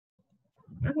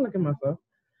I can look at myself.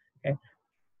 Okay.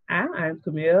 I'm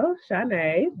Camille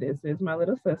Shanae. This is my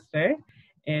little sister.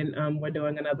 And we're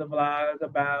doing another vlog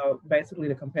about basically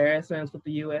the comparisons with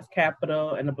the U.S.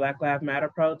 Capitol and the Black Lives Matter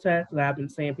protests that I've been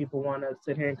seeing people want to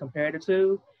sit here and compare the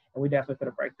two. And we definitely could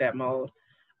have break that mold.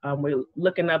 We're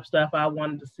looking up stuff. I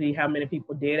wanted to see how many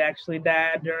people did actually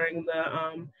die during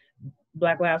the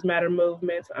Black Lives Matter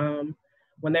movements.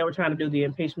 When they were trying to do the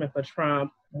impeachment for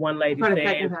Trump, one lady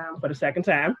said, for the second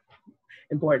time,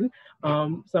 important,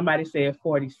 somebody said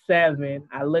 47.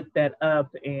 I looked that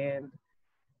up, and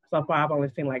so far I've only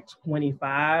seen like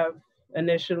 25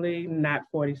 initially, not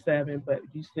 47, but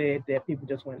you said that people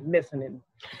just went missing. And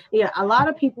yeah, a lot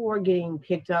of people were getting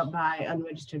picked up by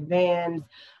unregistered vans,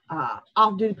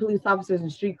 off-duty police officers in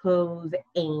street clothes,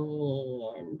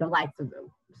 and the likes of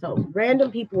them. So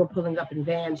random people were pulling up in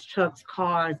vans, trucks,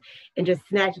 cars, and just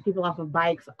snatching people off of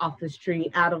bikes, off the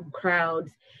street, out of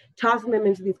crowds, tossing them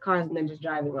into these cars, and then just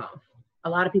driving off. A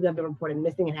lot of people have been reported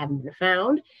missing and haven't been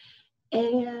found.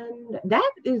 And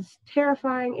that is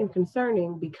terrifying and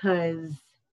concerning because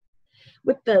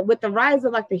with the rise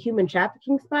of like the human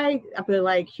trafficking spike, I feel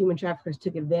like human traffickers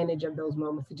took advantage of those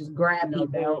moments to just grab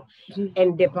people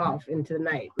and dip off into the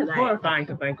night. It's horrifying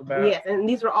to think about. Yes, and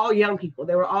these were all young people.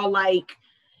 They were all like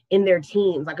in their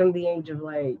teens, like under the age of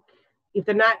like, if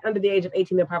they're not under the age of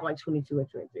 18, they're probably like 22 or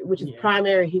 23, which is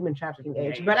primary human trafficking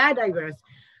age. But I digress.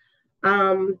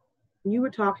 You were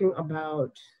talking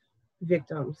about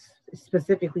victims,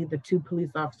 specifically the two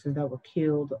police officers that were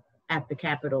killed at the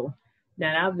Capitol.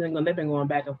 Now, they've been going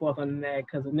back and forth on that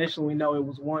because initially we know it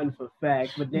was one for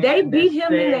fact, but then they beat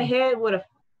him in the head with a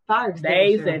fire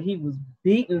extinguisher. They said he was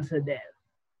beaten to death.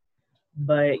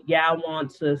 But y'all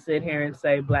want to sit here and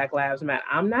say Black Lives Matter.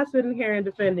 I'm not sitting here and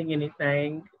defending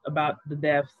anything about the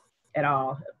deaths at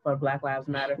all for Black Lives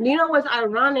Matter. You know what's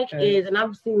ironic is, and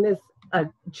I've seen this a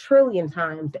trillion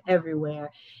times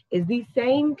everywhere, is these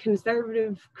same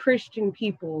conservative Christian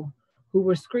people who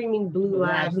were screaming Blue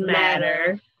Lives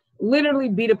Matter literally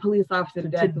beat a police officer to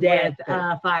death with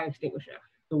a fire extinguisher.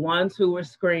 The ones who were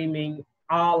screaming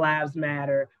all lives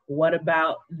matter, what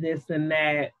about this and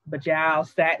that? But y'all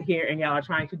sat here and y'all are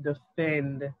trying to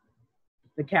defend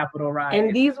the Capitol Riots.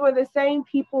 And these were the same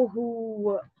people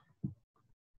who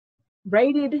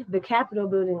raided the Capitol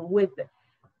building with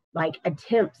like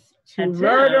attempts to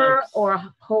murder or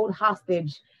hold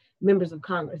hostage members of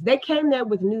Congress. They came there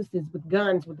with nooses, with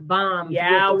guns, with bombs.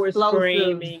 Yeah, we're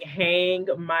screaming, hang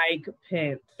Mike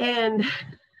Pence. And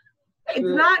it's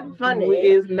not funny.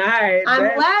 It's not.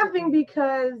 I'm laughing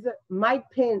because Mike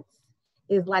Pence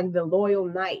is like the loyal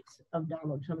knight of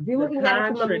Donald Trump. If you're looking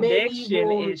at it from a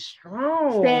medieval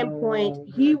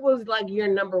standpoint, he was like your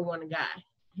number one guy.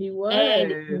 He was.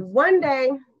 And one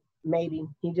day, maybe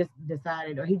he just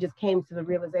decided, or he just came to the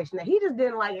realization that he just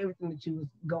didn't like everything that you was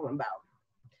going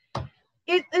about.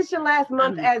 It's your last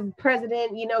month as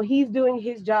president. You know, he's doing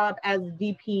his job as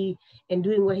VP and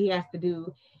doing what he has to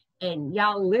do. And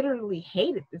y'all literally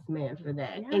hated this man for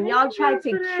that. And y'all tried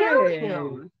to kill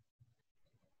him.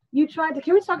 You tried to,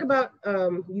 can we talk about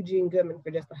Eugene Goodman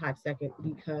for just a hot second?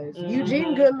 Because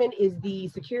Eugene Goodman is the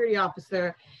security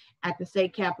officer at the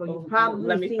state capitol. You've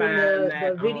probably seen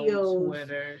the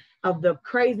videos of the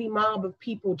crazy mob of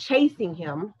people chasing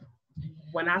him.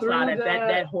 When I saw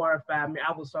that horrified me.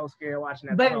 I was so scared watching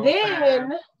that. But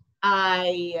then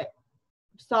I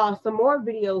saw some more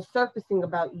videos surfacing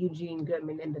about Eugene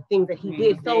Goodman and the things that he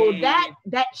did. So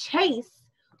that chase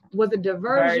was a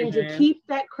diversion to keep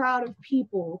that crowd of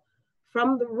people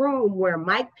from the room where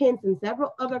Mike Pence and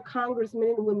several other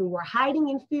congressmen and women were hiding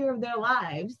in fear of their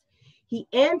lives. He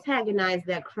antagonized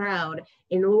that crowd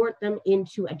and lured them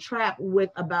into a trap with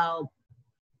about,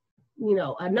 you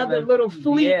know, another little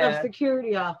fleet of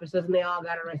security officers, and they all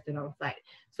got arrested on site.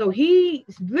 So he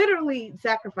literally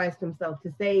sacrificed himself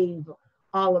to save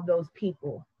all of those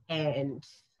people. And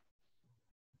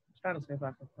trying to see if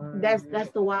I can find that's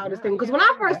the wildest thing. Because when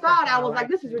I first saw it, I was like,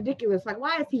 this is ridiculous. Like,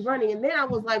 why is he running? And then I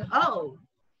was like, oh,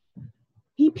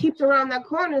 he peeped around that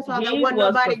corner and saw there wasn't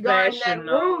nobody guarding that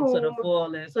room. To the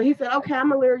fullest. So he said, okay, I'm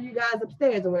gonna lure you guys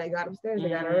upstairs. And when they got upstairs, they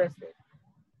got arrested.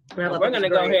 We're going to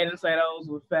go ahead and say those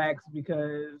were facts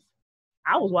because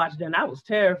I was watching and I was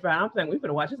terrified. I'm thinking, we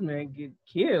better watch this man get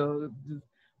killed.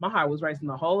 My heart was racing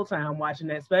the whole time watching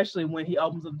that, especially when he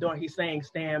opens the door, he's saying,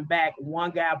 stand back.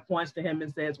 One guy points to him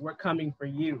and says, we're coming for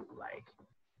you. Like,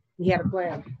 he had a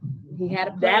plan. He had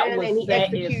a plan that was and he set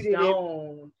executed in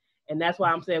stone. It. And that's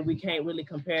why I'm saying we can't really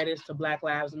compare this to Black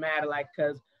Lives Matter, like,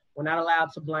 because we're not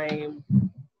allowed to blame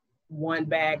one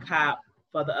bad cop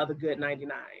for the other good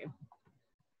 99.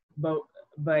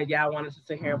 But y'all wanted to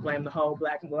sit here and blame the whole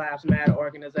Black Lives Matter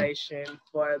organization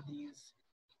for these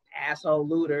asshole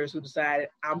looters who decided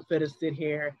I'm fit to sit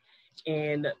here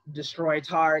and destroy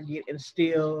Target and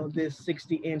steal this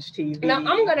 60-inch TV. Now,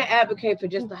 I'm going to advocate for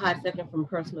just a hot second from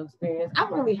personal experience.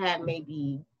 I've only had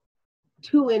maybe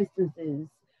 2 instances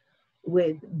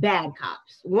with bad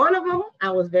cops. One of them,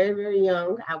 I was very, very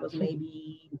young. I was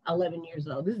maybe 11 years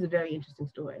old. This is a very interesting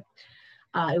story.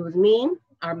 It was me,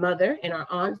 our mother, and our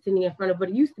aunt sitting in front of what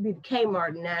it used to be the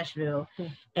Kmart in Nashville.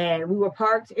 And we were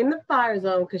parked in the fire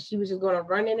zone because she was just going to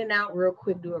run in and out real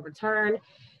quick, do a return.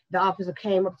 The officer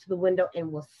came up to the window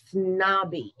and was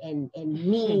snobby and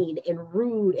mean and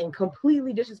rude and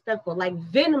completely disrespectful, like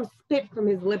venom spit from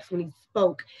his lips when he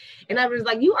spoke. And I was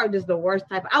like, you are just the worst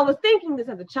type. I was thinking this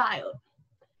as a child.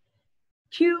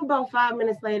 Cue, about 5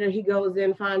 minutes later, he goes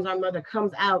in, finds our mother,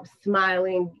 comes out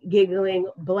smiling, giggling,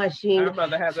 blushing, our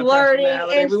mother has flirting.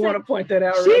 And we want to point that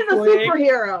out. She's a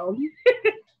superhero.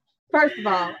 First of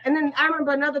all, and then I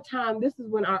remember another time, this is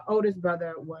when our oldest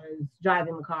brother was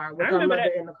driving the car with our mother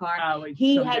in the car.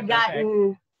 He had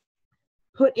gotten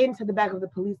put into the back of the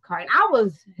police car, and I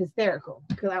was hysterical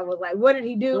because I was like, what did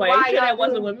he do? Wait, why you sure that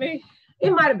wasn't with me?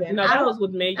 It might have been. No, that was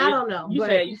with me. I don't know.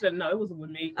 You said no, it wasn't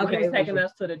with me. Okay, he was taking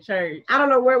us to the church. I don't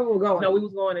know where we were going. No, we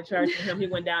was going to church with him. He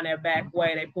went down that back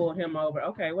way. They pulled him over.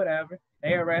 Okay, whatever.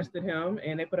 They arrested him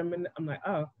and they put him in. I'm like,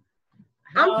 oh.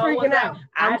 I'm freaking out.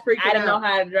 I didn't know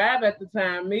how to drive at the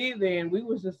time either, and we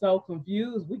was just so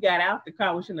confused. We got out the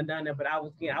car. We shouldn't have done that, but I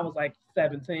was like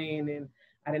 17 and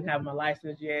I didn't have my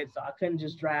license yet, so I couldn't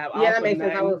just drive. Yeah, that makes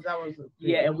sense. That was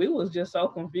yeah, and we was just so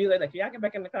confused. Like, can y'all get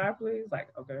back in the car, please? Like,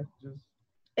 okay, just.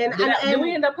 And did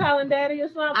we end up calling daddy or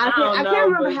something? I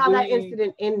can't remember how that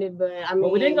incident ended, but I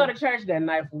mean, we didn't go to church that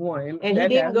night for one, and he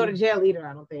didn't go to jail either.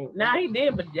 I don't think. Nah, he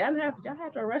did, but y'all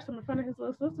had to arrest him in front of his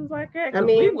little sisters like that. I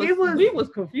mean, we was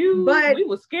confused, but we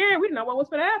was scared. We didn't know what was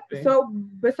going to happen. So,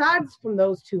 besides from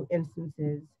those 2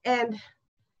 instances, and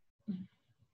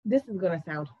this is gonna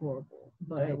sound horrible,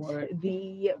 but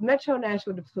the Metro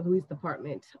Nashville Police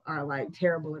Department are like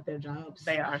terrible at their jobs.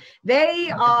 They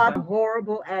are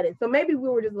horrible at it. So maybe we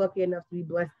were just lucky enough to be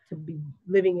blessed to be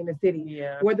living in a city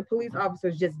where the police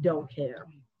officers just don't care.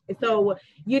 So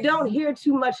you don't hear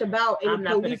too much about any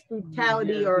police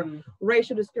brutality or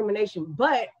racial discrimination,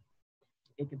 but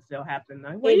it can still happen.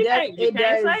 Well, you can't say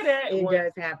that. It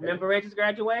does happen. Remember Reggie's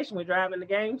graduation? We driving the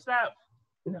GameStop.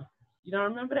 No. You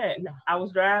don't remember that? No. I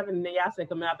was driving and then y'all said,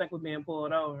 come out, I think we're being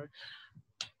pulled over.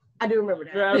 I do remember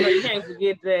that. I was like, you can't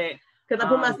forget that. Because I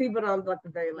put my seatbelt on like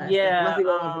the very last. Yeah.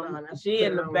 She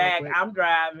in the back. I'm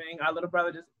driving. My little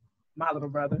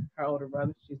brother, her older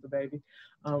brother, she's the baby,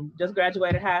 just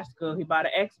graduated high school. He bought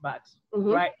an Xbox,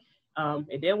 right?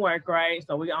 It didn't work right,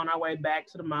 so we on our way back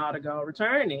to the mall to go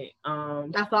return it.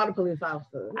 I saw the police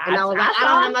officer, and I was like, I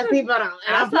don't have my seatbelt on.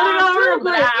 And I put it on real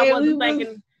quick. I wasn't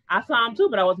thinking. I saw him too,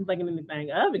 but I wasn't thinking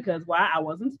anything of it because why? I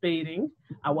wasn't speeding,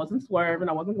 I wasn't swerving,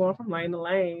 I wasn't going from lane to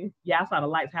lane. Yeah, I saw the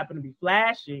lights happen to be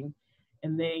flashing,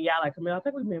 and then y'all like, Camille, I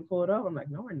think we've been pulled over. I'm like,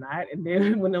 no, we're not. And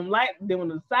then when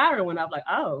the siren went, I was like,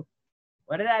 oh,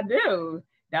 what did I do?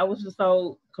 That was just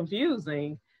so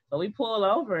confusing. So we pull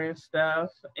over and stuff,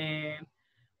 and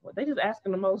they just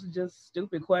asking the most just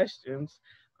stupid questions.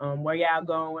 Where y'all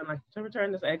going? Like, to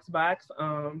return this Xbox.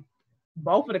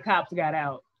 Both of the cops got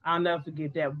out. I'll never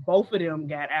forget that. Both of them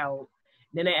got out.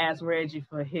 Then they asked Reggie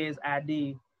for his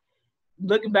ID.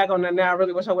 Looking back on that now, I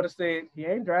really wish I would have said, he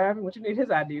ain't driving. What you need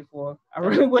his ID for? I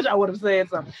really wish I would have said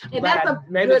something. And that's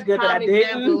maybe it's good that I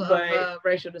didn't. But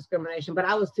racial discrimination. But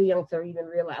I was too young to even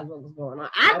realize what was going on.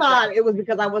 I thought it was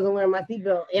because I wasn't wearing my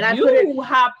seatbelt. And you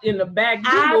hopped in the back.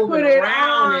 You moving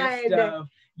around and stuff.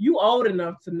 You old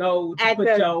enough to know to at put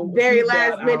the your very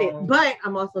last minute. But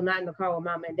I'm also not in the car with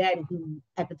mom and daddy, who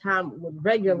at the time would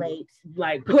regulate,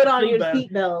 like put on your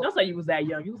seatbelt. Don't say you was that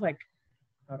young. You was like,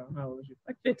 hold on, how old was you?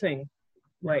 Like 15.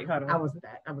 Wait, hold on. I wasn't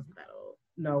that old.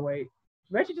 No, wait.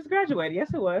 Reggie just graduated.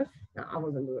 Yes, it was. No, I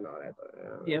wasn't doing all that.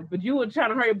 But, yeah, but you were trying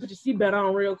to hurry up, put your seatbelt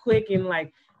on real quick, and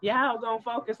like, yeah, I was gonna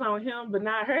focus on him, but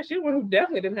not her. She was one who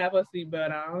definitely didn't have her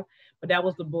seatbelt on. But that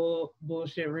was the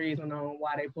bullshit reason on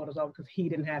why they pulled us over, because he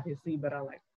didn't have his seatbelt on.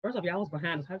 Like, first off, y'all was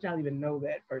behind us. How did y'all even know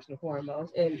that, first and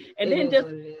foremost? And then just,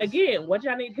 again, what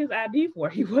y'all need his ID for?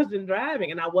 He wasn't driving,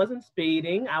 and I wasn't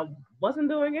speeding. I wasn't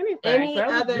doing anything. Any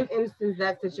other instance,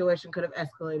 that situation could have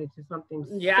escalated to something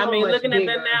yeah, I mean, looking at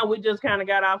that now, we just kind of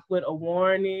got off with a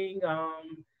warning.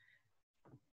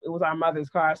 It was our mother's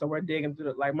car, so we're digging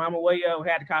through like, Mama, where yo?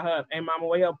 Had to call her up. Hey, Mama,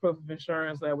 where yo? Proof of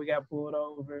insurance that we got pulled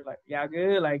over. Like, y'all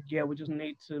good? Like, yeah, we just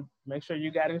need to make sure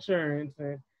you got insurance.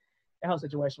 And the whole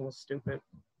situation was stupid.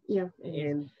 Yeah.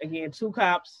 And again, 2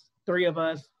 cops, 3 of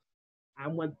us. I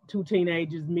went 2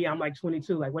 teenagers. Me, I'm like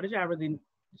 22. Like, what did y'all need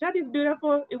to do that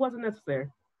for? It wasn't necessary.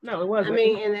 No, it wasn't. I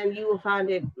mean, and then you will find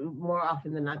it more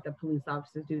often than not that police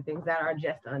officers do things that are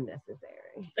just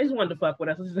unnecessary. They just wanted to fuck with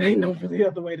us. There ain't no really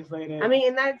other way to say that. I mean,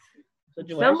 and that's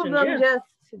some of them just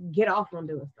get off on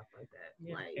doing stuff like that.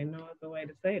 Yeah, ain't no other way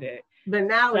to say that. But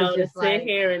now so it's just to sit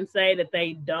here and say that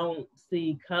they don't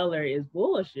see color is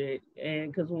bullshit.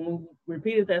 And because when we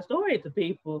repeated that story to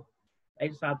people, they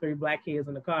just saw 3 black kids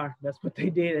in the car. That's what they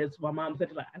did. That's why mom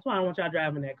said, like, that's why I don't want y'all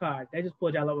driving that car. They just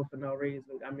pulled y'all over for no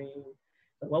reason. I mean,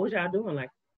 what was y'all doing? Like,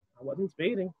 I wasn't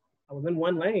speeding. I was in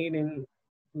one lane and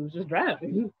we was just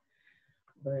driving.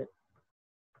 But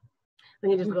I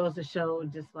think it just goes to show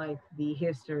just like the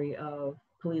history of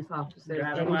police officers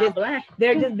and just,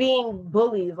 they're just being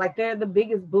bullies. Like they're the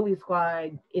biggest bully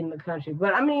squad in the country.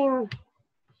 But I mean,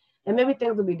 and maybe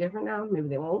things will be different now. Maybe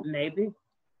they won't. Maybe.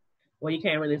 Well, you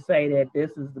can't really say that this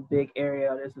is the big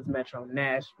area. This is Metro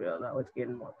Nashville, though. It's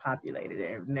getting more populated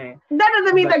every day. That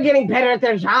doesn't mean they're getting better at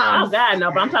their jobs. Oh, God,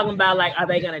 no. But I'm talking about, like, are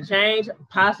they going to change?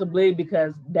 Possibly,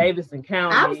 because Davidson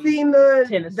County, I've seen the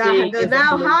Tennessee, the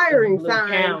now hiring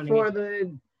sign for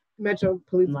the Metro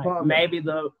Police Department. Maybe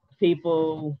the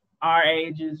people our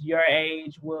ages, your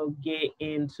age, will get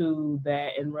into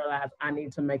that and realize I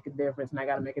need to make a difference, and I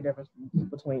got to make a difference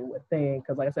between what thing.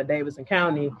 Because, like I said, Davidson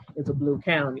County is a blue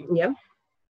county. Yep.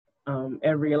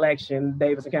 Every election,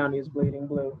 Davidson County is bleeding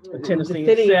blue. But Tennessee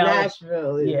the city itself, of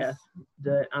Nashville is, yeah,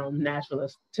 the Nashville,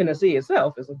 Tennessee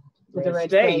itself is a red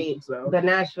state. So. But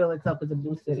Nashville itself is a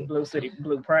blue city. Blue city,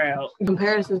 blue proud.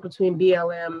 Comparisons between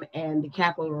BLM and the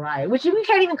Capitol riot, which we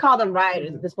can't even call them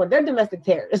rioters at this point. They're domestic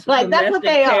terrorists. Like that's what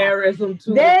they terrorism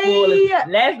to the fullest.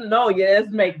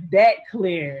 Let's make that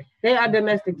clear. They are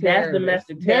domestic terrorists. That's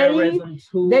domestic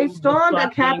terrorism They stormed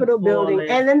the Capitol building,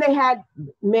 and then they had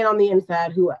men on the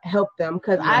inside who helped them.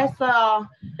 Because I saw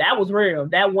that was real.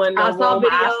 That one. I saw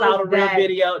the real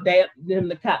video. Them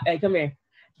the cop. Hey, come here.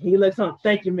 He looks on,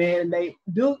 thank you, man. And they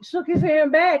shook his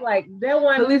hand back. Like, that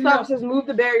one. Police officers moved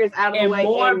the barriers out of the way. And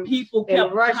more people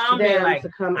kept coming. Like,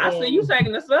 I see you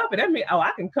taking this up. And that means,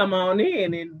 I can come on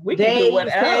in and we can do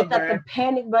whatever. They said that the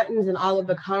panic buttons in all of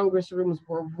the Congress rooms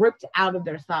were ripped out of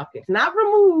their sockets. Not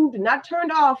removed, not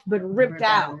turned off, but ripped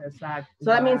out. So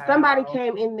that means somebody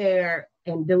came in there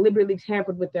and deliberately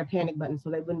tampered with their panic buttons so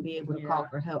they wouldn't be able to call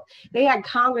for help. They had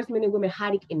congressmen and women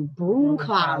hiding in broom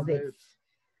closets,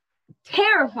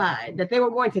 terrified that they were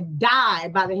going to die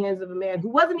by the hands of a man who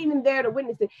wasn't even there to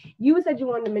witness it. You said you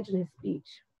wanted to mention his speech.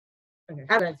 Okay.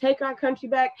 I'm going to take our country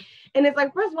back. And it's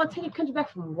like, first of all, take your country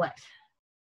back from what?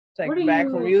 Take it back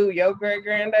from you, your great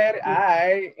granddaddy. All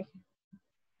right.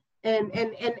 And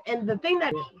the thing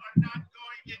that are not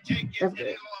going to take it any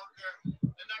longer.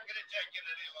 They're not going to take it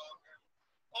any longer.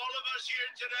 All of us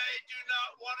here today do not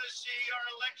want to see our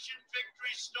election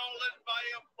victory stolen by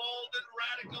a bold and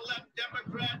radical left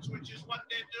Democrats, which is what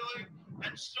they're doing,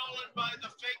 and stolen by the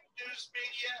fake news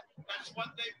media. That's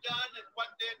what they've done and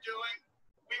what they're doing.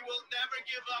 We will never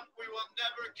give up. We will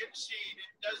never concede.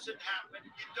 It doesn't happen.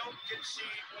 You don't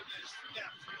concede when there's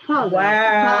death.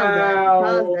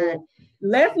 Wow.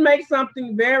 Let's make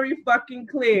something very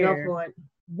fucking clear. Go for it.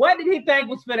 What did he think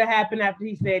was going to happen after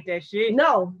he said that shit?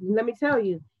 No, let me tell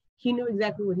you. He knew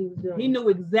exactly what he was doing. He knew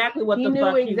exactly what he was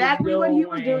doing. He knew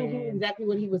exactly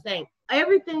what he was saying.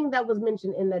 Everything that was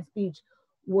mentioned in that speech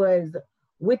was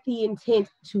with the intent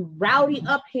to rowdy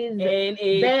up his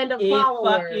band of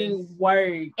followers. Fucking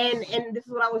worked. And this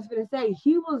is what I was going to say.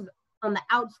 He was on the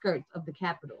outskirts of the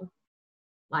Capitol,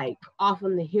 like off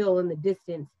on the hill in the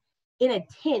distance, in a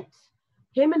tent.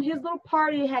 Him and his little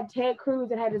party had Ted Cruz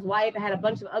and had his wife and had a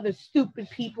bunch of other stupid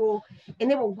people,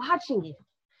 and they were watching it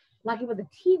like it was a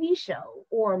TV show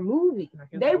or a movie.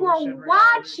 They were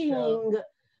watching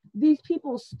these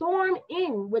people storm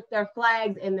in with their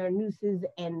flags and their nooses.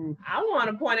 And I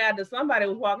want to point out that somebody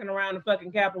was walking around the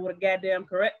fucking Capitol with a goddamn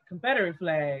Confederate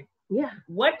flag. Yeah.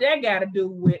 What that got to do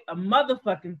with a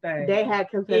motherfucking thing? They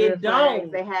had Confederate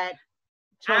flags. They had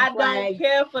Trump don't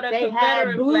care for the they Confederate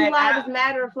had Blue Lives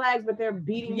Matter flags, but they're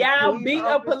beating y'all beat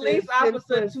a police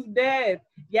officer to death.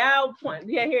 Y'all point,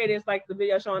 here it is, like the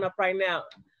video showing up right now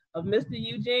of Mr.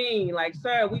 Eugene. Like,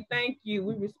 sir, we thank you,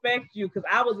 we respect you, because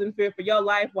I was in fear for your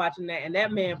life watching that, and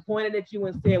that man pointed at you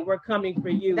and said, "We're coming for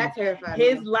you." That's terrifying.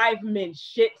 His life meant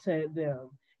shit to them.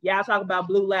 Y'all talk about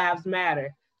Blue Lives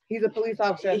Matter. He's a police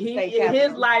officer.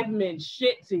 His life meant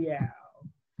shit to y'all.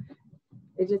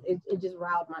 It just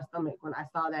riled my stomach when I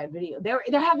saw that video. They're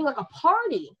having like a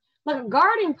party, like a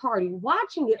garden party,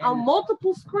 watching it on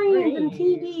multiple screens and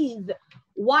TVs,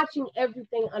 watching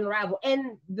everything unravel.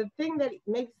 And the thing that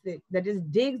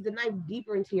just digs the knife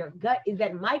deeper into your gut is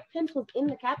that Mike Pence was in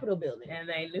the Capitol building. And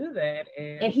they knew that.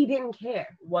 And he didn't care.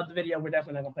 Well, the video, we're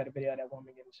definitely not going to play the video of that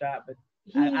woman getting shot, but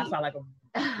I saw like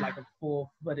a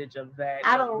full footage of that.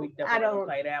 I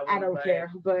don't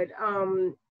care. But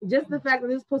just the fact that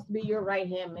this is supposed to be your right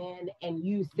hand man, and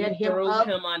you set him up.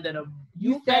 Him under the.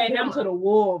 You fed him to the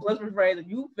wolves. Let's rephrase it.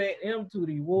 You fed him to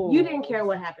the wolves. You didn't care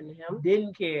what happened to him.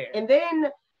 Didn't care. And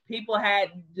then people had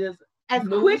just as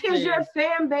quick as your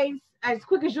fan base, as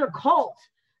quick as your cult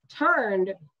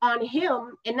turned on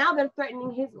him, and now they're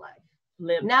threatening his life.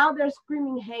 Flipped. Now they're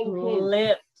screaming hang pins.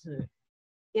 Flipped.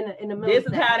 In a this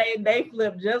is how they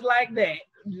flipped just like that.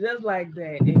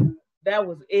 And that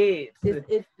was it.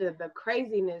 It's the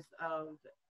craziness of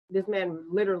this man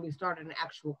literally started an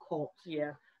actual cult.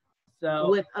 Yeah. So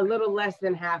with a little less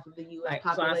than half of the U.S.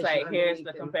 population. So I say, here's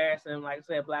the comparison. Like I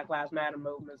said, Black Lives Matter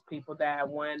movements, people died.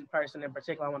 One person in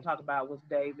particular I want to talk about was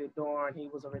David Dorn. He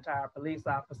was a retired police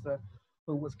officer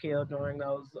who was killed during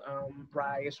those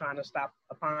riots trying to stop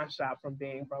a pawn shop from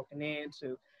being broken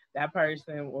into. That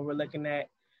person, when we're looking at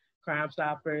Crime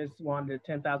Stoppers, wanted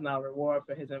a $10,000 reward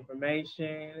for his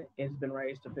information. It's been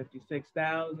raised to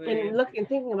 $56,000. And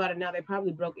thinking about it now, they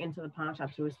probably broke into the pawn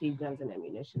shop to receive guns and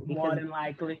ammunition. More than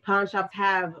likely, pawn shops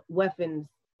have weapons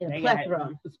in a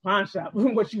plethora. It's pawn shop.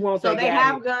 What you want? So they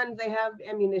have guns, they have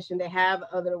ammunition, they have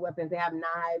other weapons, they have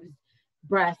knives,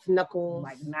 brass knuckles,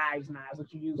 like knives.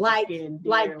 What you use, like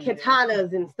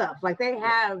katanas and stuff. Like they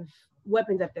have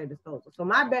weapons at their disposal. So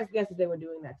my best guess is they were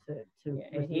doing that to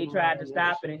and he tried to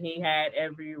stop it, and he had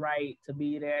every right to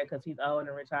be there because he's old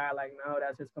and retired. Like, no,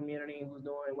 that's his community. He was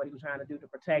doing what he was trying to do to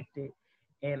protect it.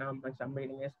 And I'm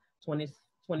reading this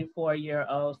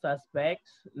 24-year-old suspect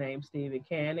named Stephen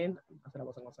Cannon. I said I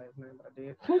wasn't gonna say his name, but I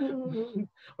did.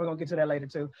 We're gonna get to that later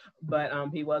too. But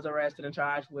he was arrested and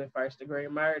charged with first-degree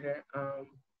murder.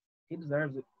 He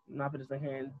deserves it. I'm not gonna sit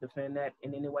here and defend that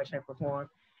in any way, shape, or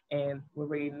form. And we're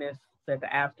reading this. Said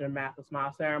the aftermath, a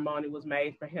small ceremony was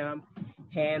made for him,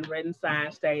 handwritten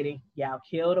sign stating, "Y'all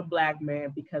killed a black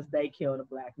man because they killed a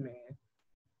black man."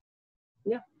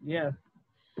 Yeah.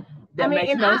 That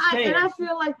makes no sense. And I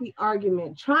feel like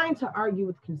trying to argue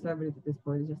with conservatives at this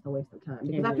point is just a waste of time,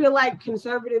 because I feel like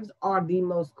conservatives are the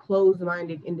most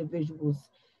closed-minded individuals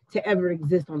to ever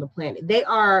exist on the planet. They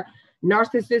are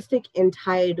narcissistic,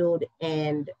 entitled,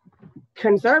 and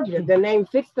conservative. The name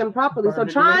fits them properly. So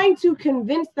trying to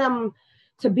convince them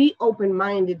to be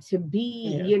open-minded, to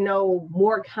be,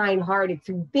 more kind-hearted,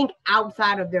 to think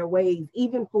outside of their ways,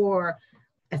 even for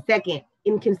a second,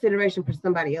 in consideration for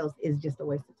somebody else, is just a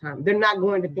waste of time. They're not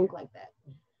going to think like that.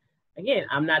 Again,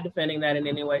 I'm not defending that in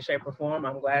any way, shape, or form.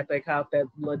 I'm glad they caught that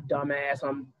little dumbass.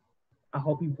 I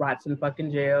hope he rots in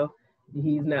fucking jail.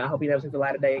 I hope he never sees the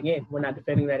light of day again. We're not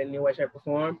defending that in any way, shape, or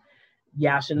form.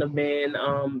 Y'all shouldn't have been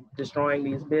destroying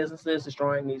these businesses,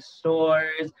 destroying these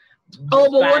stores.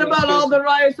 Oh, but what about all the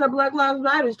riots that Black Lives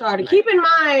Matter started? Keep in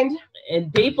mind,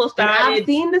 and people started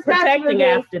protecting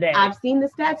after that. I've seen the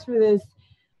stats for this.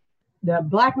 The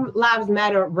Black Lives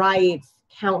Matter riots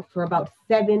count for about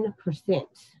 7%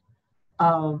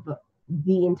 of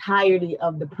the entirety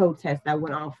of the protests that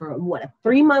went on for a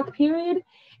 3-month period.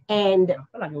 And I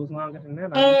feel like it was longer than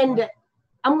that. And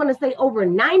I'm going to say over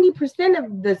 90%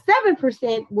 of the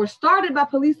 7% were started by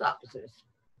police officers.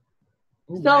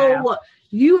 Ooh, so wow.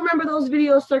 You remember those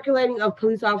videos circulating of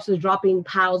police officers dropping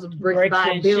piles of bricks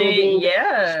by buildings,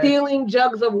 stealing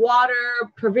jugs of water,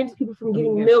 preventing people from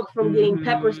getting milk, from getting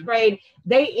pepper sprayed.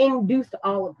 They induced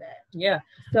all of that. Yeah.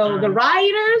 So the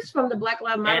rioters from the Black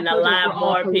Lives Matter and a lot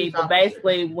more people.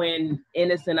 Basically, when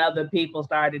innocent other people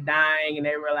started dying, and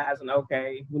they realizing,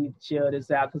 okay, we need to chill this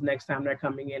out because next time they're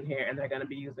coming in here and they're going to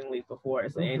be using lethal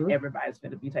force, and everybody's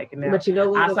going to be taken out. But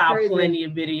I saw plenty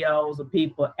of videos of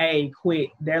people,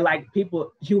 quit. They're like people,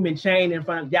 human chain in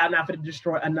front of y'all. Not going to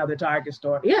destroy another Target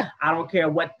store. Yeah. I don't care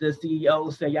what the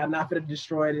CEO say. Y'all not going to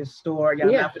destroy this store.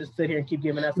 Y'all not going to sit here and keep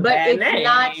giving us a bad name.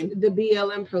 But it's not the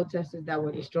BLM protesters that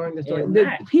were destroying the store.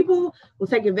 The people will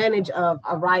take advantage of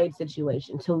a riot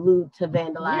situation to loot, to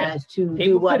vandalize, to people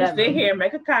do whatever. Sit here,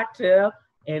 make a cocktail,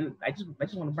 and I just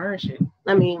want to burn shit.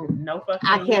 I mean, no fucking.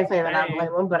 I can't say that I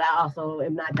blame them, but I also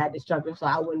am not that destructive, so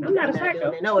I wouldn't. I'm not a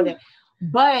psycho. Know that.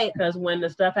 But because when the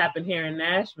stuff happened here in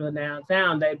Nashville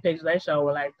downtown, pictures they showed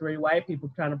were like 3 white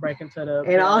people trying to break into the.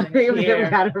 And all 3 of them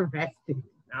got arrested.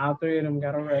 All 3 of them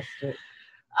got arrested.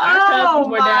 Oh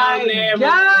my down there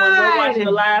God. When we're watching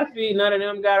the live feed, none of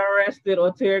them got arrested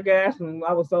or tear gas, and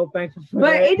I was so thankful for that.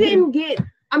 But it didn't get.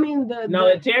 I mean,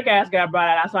 the tear gas got brought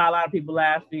out. I saw a lot of people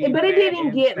laughing. But it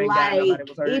didn't get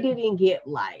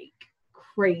like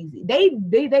crazy. They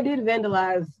did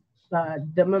vandalize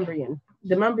the Mumbrian.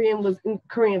 The Mumbrian was in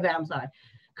Korean vet. I'm sorry,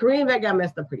 Korean vet got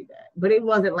messed up pretty bad, but it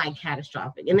wasn't like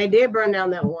catastrophic. And they did burn down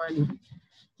that one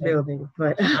building,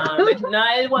 but no,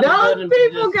 it wasn't. Those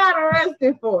people got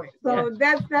arrested for it, so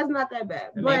that's not that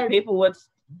bad. I mean, people was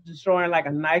destroying like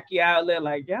a Nike outlet,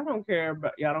 like y'all don't care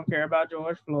about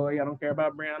George Floyd, y'all don't care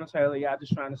about Breonna Taylor, y'all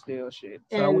just trying to steal shit.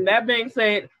 So with that being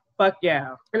said, fuck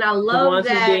yeah. And I love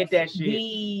that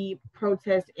the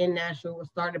protest in Nashville was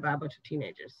started by a bunch of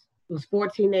teenagers. It was 4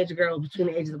 teenage girls between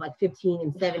the ages of like 15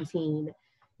 and 17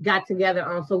 got together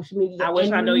on social media. I wish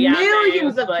I knew y'all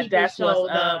millions of people that's showed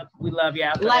up. We love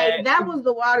y'all for that was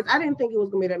the wildest. I didn't think it was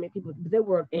gonna be that many people, but there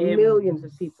were millions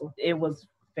of people. It was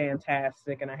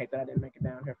fantastic, and I hate that I didn't make it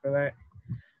down here for that.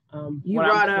 You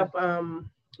brought up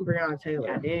Breonna Taylor.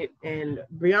 Yeah, I did. And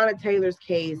Breonna Taylor's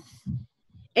case,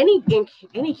 any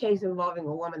case involving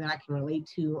a woman that I can relate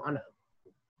to on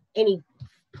any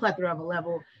plethora of a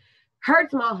level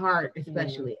hurts my heart,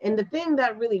 especially. And the thing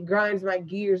that really grinds my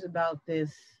gears about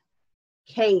this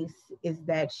case is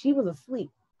that she was asleep.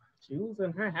 She was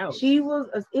in her house. It was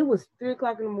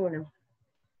 3:00 in the morning.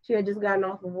 She had just gotten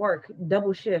off of work,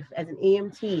 double shift as an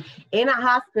EMT in a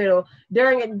hospital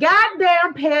during a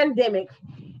goddamn pandemic,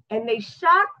 and they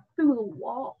shot through the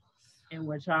walls. And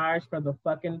were charged for the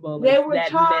fucking bullets. They were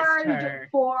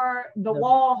charged for the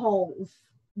wall holes.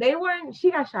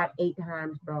 She got shot 8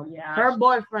 times, bro. Yeah. Her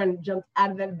boyfriend jumped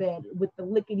out of that bed with the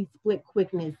lickety-split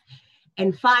quickness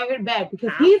and fired back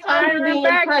because he's under the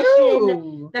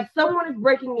impression that someone is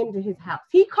breaking into his house.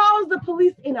 He calls the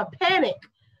police in a panic.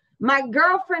 My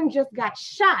girlfriend just got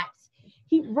shot.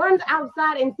 He runs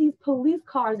outside and sees police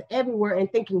cars everywhere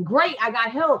and thinking, great, I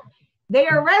got help. They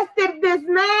arrested this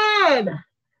man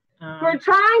for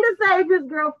trying to save his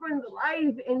girlfriend's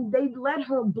life, and they let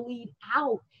her bleed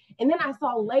out. And then I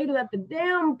saw later that the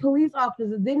damn police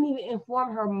officers didn't even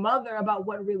inform her mother about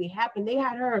what really happened. They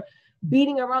had her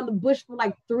beating around the bush for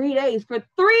like 3 days. For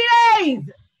 3 days!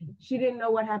 She didn't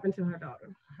know what happened to her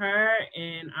daughter. Her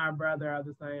and our brother are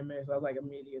the same age. So I was like,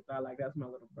 immediate thought, like, that's my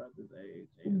little brother's age.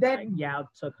 And y'all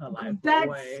took her life away.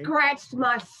 That scratched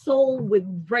my soul with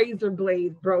razor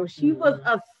blades, bro. She was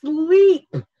asleep.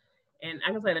 And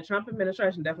I can say the Trump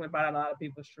administration definitely brought out a lot of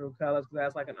people's true colors, because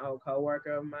that's like an old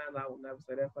co-worker of mine. I will never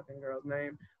say that fucking girl's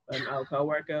name, but an old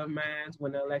co-worker of mine,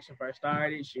 when the election first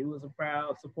started, she was a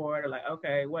proud supporter, like,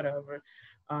 okay, whatever.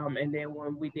 And then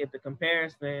when we did the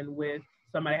comparison with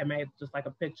somebody had made just like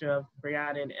a picture of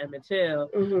Breonna and Emmett Till,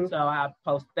 so I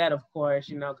posted that, of course,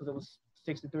 because it was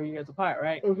 63 years apart,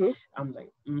 right? I'm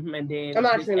like, and then I'm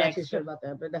actually not too sure about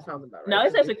that, but that sounds about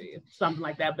right. No, it's something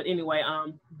like that. But anyway,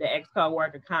 the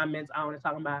ex-co-worker comments on it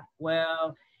talking about,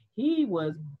 well, he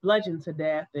was bludgeoned to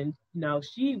death, and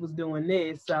she was doing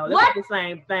this, so that's like the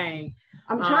same thing.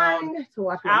 I'm trying to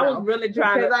watch it. I was really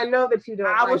trying because I know that you don't.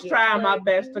 I was trying my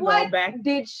best to go back. What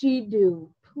did she do?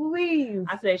 Please.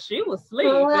 I said she was asleep.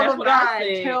 That's what I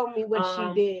said. Tell me what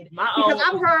she did. Because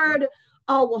I've heard,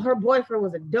 oh, well, her boyfriend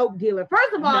was a dope dealer.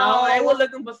 First of all, no, they were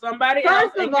looking for somebody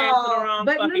else. First of all,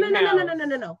 but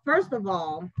no. First of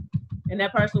all, and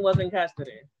that person was in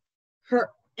custody. Her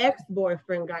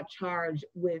ex-boyfriend got charged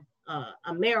with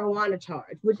a marijuana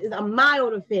charge, which is a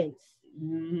mild offense.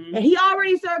 And he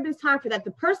already served his time for that.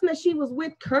 The person that she was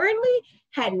with currently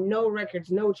had no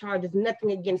records, no charges,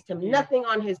 nothing against him, nothing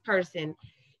on his person.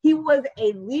 He was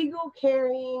a legal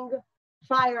carrying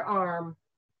firearm.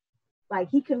 Like,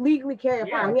 he could legally carry a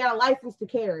firearm. He had a license to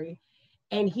carry,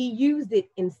 and he used it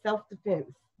in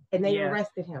self-defense, and they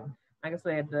arrested him. Like I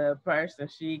said, the person,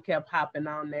 she kept hopping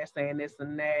on there saying this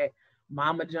and that.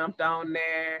 Mama jumped on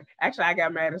there. Actually, I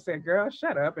got mad and said, girl,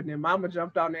 shut up. And then Mama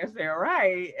jumped on there and said,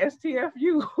 right,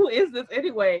 STFU, who is this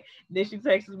anyway? And then she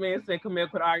texted me and said, Camille,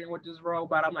 quit arguing with this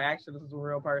robot. I'm like, actually, this is a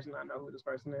real person. I know who this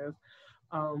person is.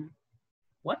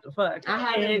 What the fuck? I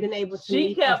haven't been able to.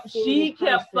 She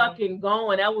kept fucking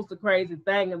going. That was the crazy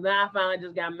thing. And then I finally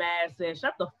just got mad and said,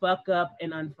 shut the fuck up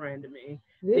and unfriended me.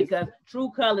 Because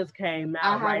True Colors came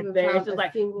out right there. It's just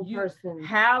like,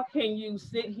 how can you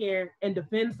sit here and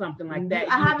defend something like that?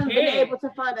 I haven't been able to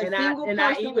find a single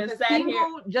person with a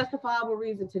single justifiable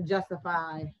reason to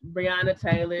justify Breonna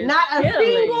Taylor. Not a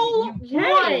single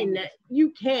one. You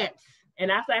can't.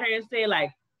 And I sat here and said,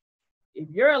 like, if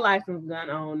you're a licensed gun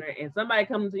owner and somebody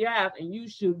comes to your house and you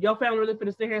shoot, your family really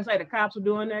finna sit here and say the cops are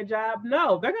doing their job?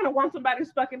 No, they're gonna want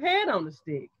somebody's fucking head on the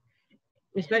stick.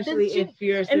 Especially if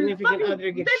your significant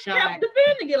other gets shot. They kept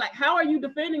defending it. Like, how are you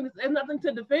defending this? There's nothing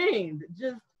to defend.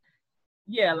 Just,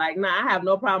 I have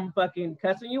no problem fucking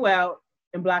cussing you out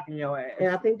and blocking your ass.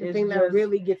 And I think the thing that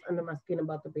really gets under my skin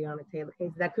about the Breonna Taylor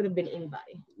case, that could have been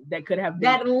anybody.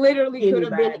 That literally could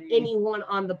have been anyone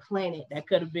on the planet. That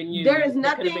could have been you. There is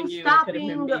nothing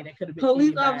stopping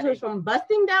police officers from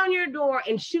busting down your door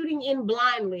and shooting in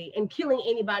blindly and killing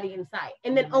anybody in sight,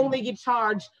 and then only get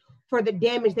charged for the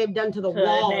damage they've done to the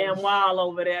wall. Damn wall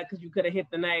over there because you could have hit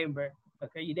the neighbor.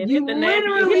 Okay, you didn't hit the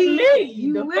literally, neighbor. You hit me.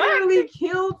 You literally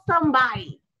killed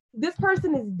somebody. This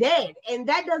person is dead, and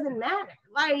that doesn't matter.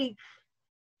 Like,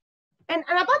 and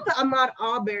I thought the Ahmaud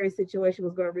Arbery situation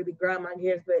was going to really grind my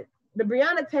gears, but the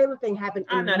Breonna Taylor thing happened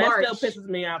in March. That still pisses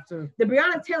me off too. The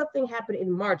Breonna Taylor thing happened in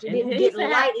March. It didn't get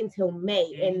light until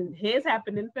May, and his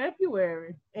happened in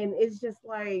February. And it's just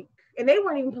like, and they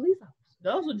weren't even police officers.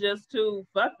 Those were just two.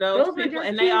 Fuck those people,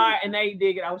 and they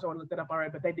did get. I wish I would look it up already,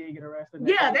 but they did get arrested.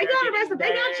 Yeah, they got arrested. They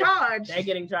got charged. They're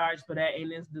getting charged for that,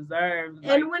 and it's deserved.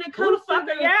 And when it comes to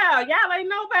y'all ain't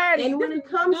nobody. And when it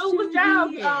comes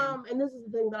to and this is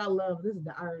the thing that I love. This is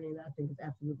the irony that I think is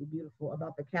absolutely beautiful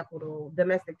about the Capitol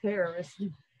domestic terrorists.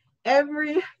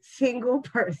 Every single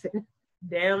person.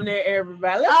 Damn near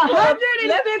everybody.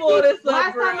 Let's pull this up.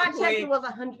 Last time I checked, it was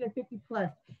 150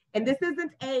 plus. And this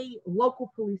isn't a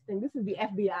local police thing. This is the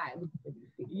FBI.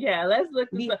 Yeah, let's look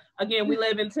this up. Again, we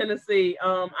live in Tennessee.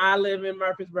 I live in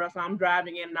Murfreesboro, so I'm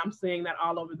driving in and I'm seeing that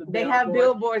all over the billboards. They have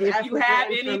billboards. If you have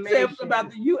any tips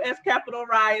about the U.S. Capitol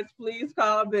riots, please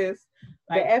call this.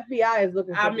 Like, the FBI is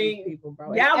looking for these people,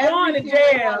 bro. Y'all going to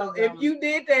jail. If you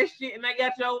did that shit and they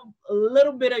got a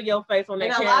little bit of your face on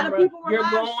that camera, lot of people you're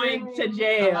going to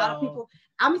jail. A lot of people.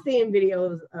 I'm seeing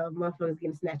videos of motherfuckers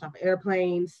getting snatched off of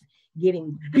airplanes,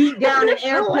 getting beat down in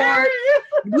airports,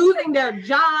 losing their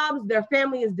jobs. Their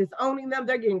family is disowning them.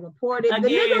 They're getting reported. Again, the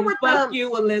nigga with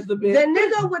you, Elizabeth. The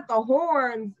nigga with the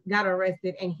horns got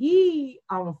arrested, and he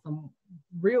on some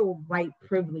real white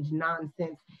privilege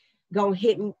nonsense. Gonna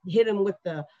hit him with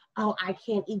the, oh, I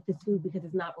can't eat this food because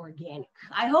it's not organic.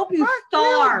 I hope you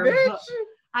starve.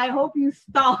 I hope you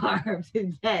starve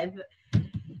to death.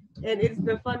 And it's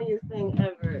the funniest thing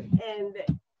ever. And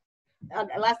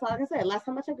last time I checked, it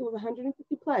was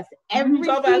 150 plus. Every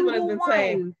single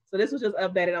one. So this was just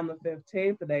updated on the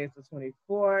 15th. Today is the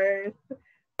 24th.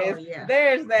 Oh, yeah.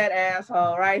 There's that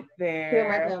asshole right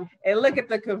there. And look at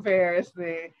the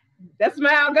comparison. That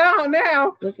smile gone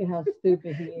now. Look at how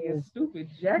stupid he is. Stupid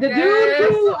jackass. The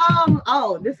dude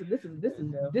who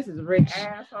this is rich.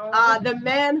 Asshole. The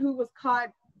man who was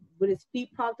caught with his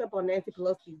feet propped up on Nancy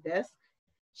Pelosi's desk.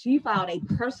 She filed a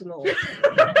personal. She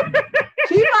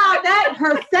filed that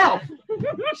herself.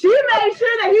 She made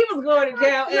sure that he was going to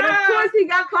jail, and of course he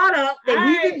got caught up. And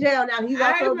he's in jail now. He's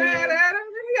also mad at him.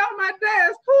 He on my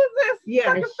desk. Who's this?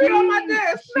 Yeah, she on my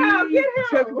desk. Now get him.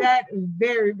 Took that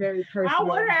very, very personal. I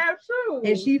would have too.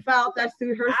 And she filed that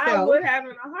suit herself. I would have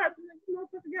in a heartbeat.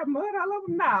 Motherfucker got mud all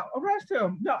over him now. Arrest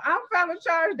him. No, I'm filing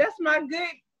charge. That's my good.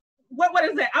 What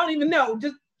is that? I don't even know.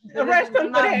 Just arrest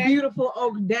him for that. Beautiful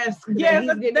oak desk. Yeah,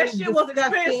 that shit was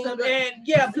expensive, and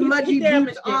yeah, he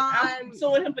damaged it. I'm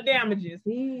suing him for damages.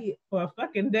 For a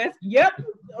fucking desk. Yep,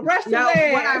 arrest him.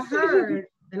 What I heard,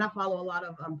 and I follow a lot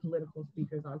of political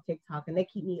speakers on TikTok, and they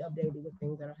keep me updated with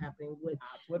things that are happening with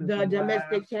the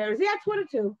domestic terrorists. Yeah, Twitter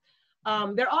too.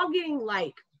 They're all getting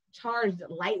like charged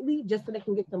lightly just so they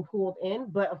can get them pulled in,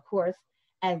 but of course,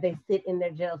 as they sit in their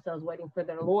jail cells waiting for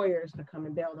their lawyers to come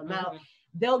and bail them out,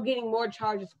 they're getting more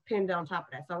charges pinned on top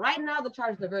of that. So right now the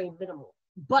charges are very minimal,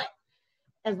 but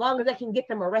as long as they can get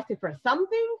them arrested for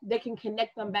something, they can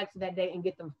connect them back to that day and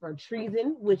get them for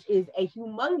treason, which is a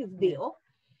humongous deal.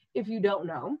 If you don't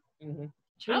know,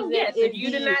 treason if you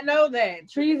did not know that,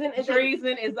 treason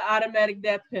is the automatic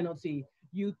death penalty.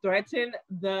 You threaten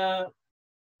the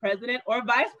president or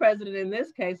vice president, in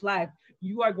this case, life,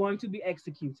 you are going to be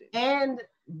executed. And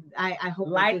I hope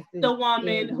like the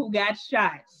woman who got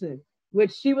shot.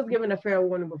 Which she was given a fair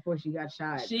warning before she got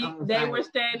shot. They were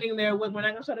standing there with. We're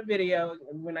not gonna show the video.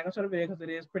 We're not gonna show the video because it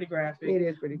is pretty graphic. It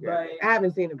is pretty graphic. I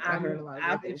haven't seen it. But I heard a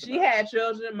lot. If she had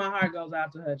children, my heart goes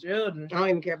out to her children. I don't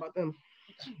even care about them.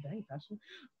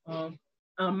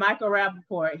 Michael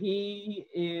Rappaport. He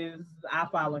is. I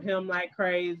follow him like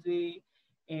crazy,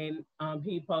 and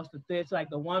he posted this like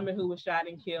the woman who was shot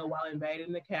and killed while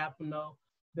invading the Capitol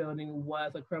building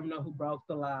was a criminal who broke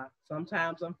the law.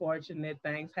 Sometimes unfortunate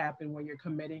things happen when you're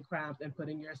committing crimes and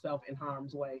putting yourself in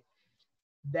harm's way.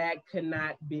 That could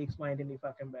not be explained any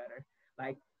fucking better.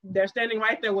 Like they're standing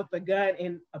right there with the gun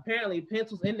and apparently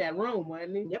pencils in that room,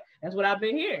 wasn't he? Yep. That's what I've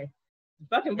been hearing. The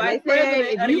fucking vice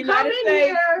president of the United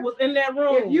States was in that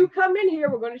room. If you come in here,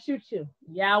 we're gonna shoot you.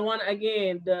 Yeah, I want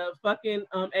again the fucking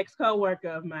ex-co-worker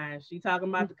of mine. She talking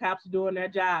about the cops are doing their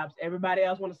jobs. Everybody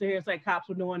else want to sit here and say cops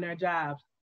were doing their jobs.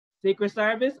 Secret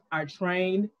Service are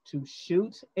trained to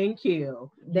shoot and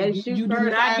kill. You do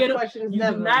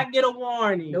not get a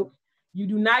warning. Nope. You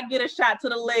do not get a shot to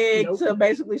the leg to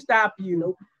basically stop you.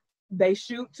 Nope. They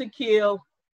shoot to kill.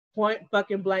 Point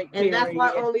fucking blank. And that's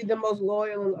why only the most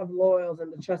loyal of loyals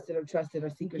and the trusted of trusted are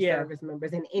Secret Service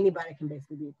members, and anybody can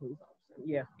basically be a police officer.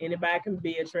 Yeah, anybody can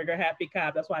be a trigger happy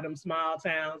cop. That's why them small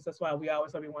towns. That's why we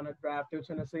always say we want to drive through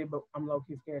Tennessee, but I'm low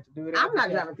key scared to do that. I'm not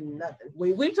driving through nothing.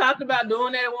 We talked about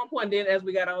doing that at one point. Then as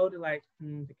we got older, like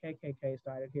the KKK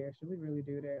started here. Should we really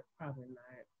do that? Probably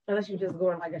not. Unless you're just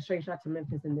going like a straight shot to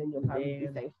Memphis, and then you'll probably be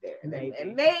safe there.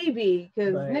 Maybe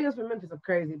because niggas from Memphis are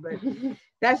crazy, but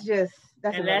that's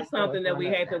something that we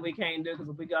hate that we can't do, because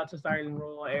if we go to certain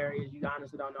rural areas, you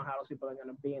honestly don't know how those people are going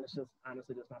to be, and it's just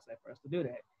honestly just not safe for us to do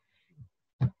that.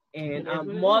 And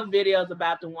more videos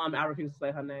about the woman. I refuse to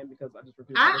say her name because I just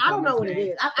refuse. I don't know what it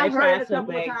is. I've heard it a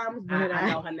couple of times, but I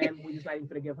know her name. We just not even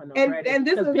gonna give her no credit. And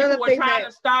this is another thing. People were trying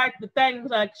to start the things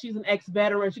like she's an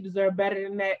ex-veteran. She deserved better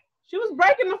than that. She was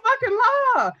breaking the fucking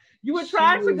law. You were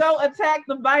trying to go attack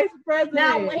the vice president.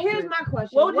 Now, here's my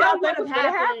question: What would have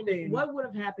happened? What would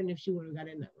have happened if she would have got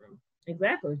in that room?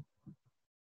 Exactly.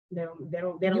 They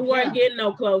don't. You weren't getting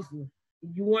no closer.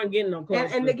 You weren't getting no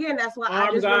closer. And again, that's why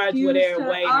I just refuse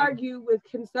to argue with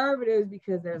conservatives,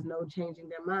 because there's no changing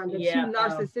their mind. They're too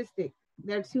narcissistic.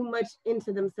 They're too much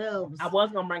into themselves. I was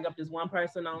gonna bring up this one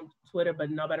person on Twitter, but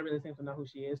nobody really seems to know who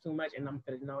she is too much, and I'm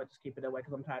gonna know it. Just keep it that way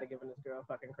because I'm tired of giving this girl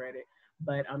fucking credit.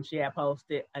 But she had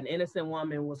posted an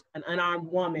unarmed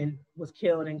woman was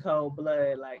killed in cold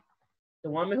blood, like. The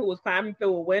woman who was climbing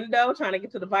through a window trying to get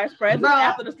to the vice president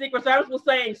after the Secret Service was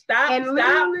saying stop. And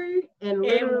literally,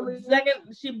 second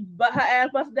her ass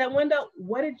busted that window.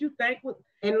 What did you think?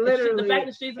 And literally, the fact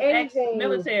that she's an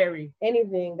ex-military.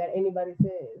 Anything that anybody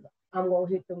says, I'm gonna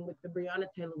hit them with the Breonna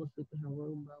Taylor was sleeping in her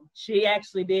room, bro. She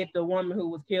actually did. The woman who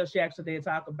was killed, she actually did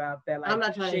talk about that. Like, I'm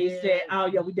not trying she to said, "Oh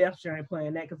yeah, we definitely ain't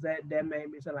playing that," because that made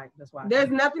me so like that's why. There's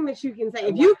nothing that you can say.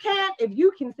 If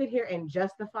you can sit here and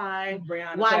justify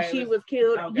Breonna why she was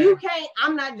killed, you can't.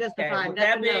 I'm not justifying. With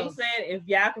that being said, if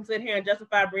y'all can sit here and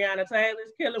justify Breonna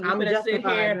Taylor's killing, we're gonna sit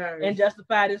here and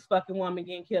justify this fucking woman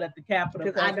getting killed at the Capitol.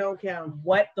 Because I don't care.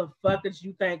 What the fuck did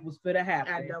you think was finna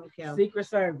happen? I don't care. Secret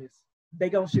Service. They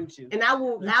gonna shoot you, and I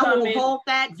will hold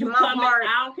that to my heart.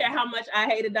 I don't care how much I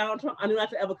hated Donald Trump. I knew not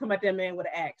to ever come at that man with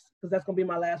an axe, because that's gonna be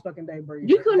my last fucking day breathing.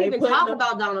 You couldn't even talk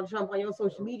about Donald Trump on your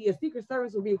social media. Secret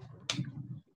Service will be.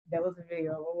 That was a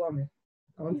video of a woman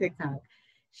on TikTok.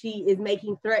 She is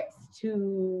making threats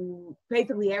to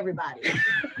basically everybody,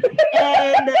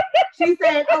 and she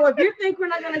said, "Oh, if you think we're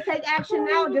not gonna take action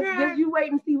now, just you wait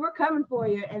and see. We're coming for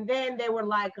you." And then they were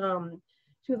like,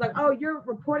 She was like, "Oh, you're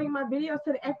reporting my videos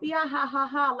to the FBI? Ha ha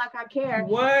ha! Like I care."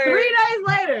 What? 3 days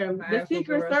later, the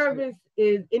Secret Service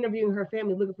is interviewing her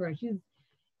family, looking for her. She's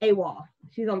AWOL.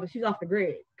 She's off the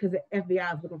grid because the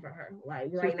FBI is looking for her.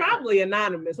 Like she's probably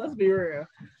anonymous. Let's be real.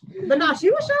 But no,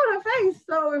 she was showing her face.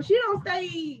 So if she don't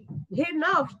stay hidden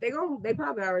off, they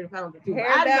probably already found it too.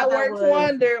 That works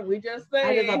wonder. We just say.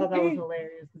 I just thought that was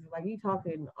hilarious. Like you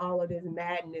talking all of this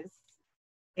madness.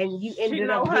 And you ended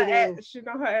up she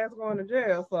know her ass going to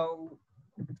jail, so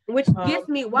which gets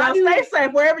me stay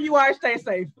safe wherever you are. Stay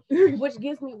safe. Which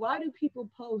gets me, why do people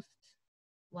post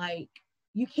like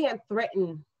you can't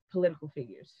threaten political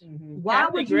figures? Mm-hmm. Why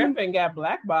would Griffin got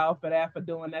blackballed for that, for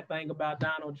doing that thing about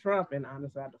Donald Trump? And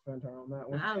honestly, I defend her on that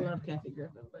one. I love Kathy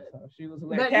Griffin, but so she was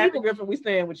hilarious. Kathy Griffin, we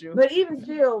stand with you. But even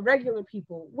still, regular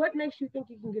people, what makes you think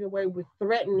you can get away with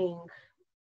threatening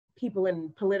people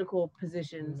in political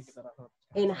positions?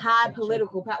 In high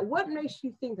political power, what makes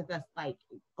you think that that's like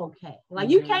okay? Like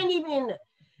you can't even.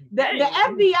 The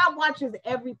FBI watches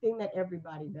everything that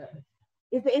everybody does.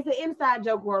 It's an inside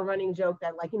joke or a running joke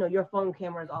that, like, you know, your phone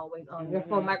camera is always on, your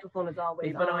phone microphone is always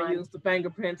People on. People don't use the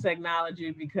fingerprint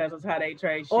technology because it's how they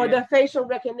trace or shit. The facial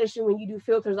recognition when you do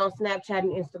filters on Snapchat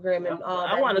and Instagram and all.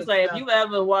 I want to say, if you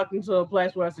ever walk into a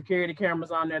place where security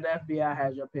cameras on there, the FBI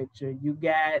has your picture. You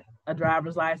got a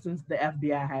driver's license, the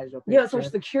FBI has your picture. Yeah,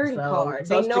 social security card.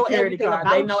 They know everything about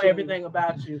you. They know everything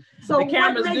about you. So the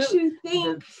cameras what makes you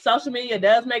think social media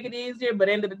does make it easier, but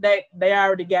end of the day, they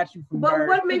already got you from birth. But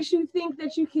what makes you think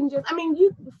that you can just, I mean,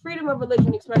 you freedom of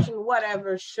religion, expression,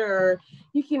 whatever, sure,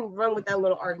 you can run with that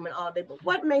little argument all day, but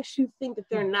what makes you think that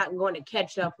they're not going to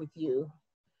catch up with you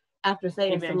after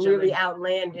saying some really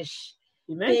outlandish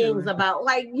things about,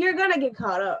 like, you're going to get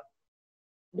caught up.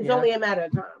 It's only a matter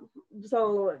of time.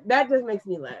 So that just makes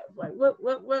me laugh. Like,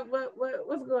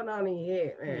 what's going on in your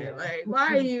head, man? Like,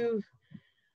 why are you,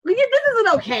 like, this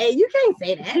isn't okay. You can't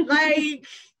say that. Like,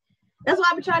 that's why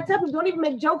I've been trying to tell people, don't even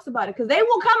make jokes about it, because they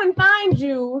will come and find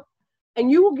you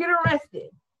and you will get arrested.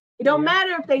 It don't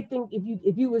matter if they think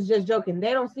if you was just joking.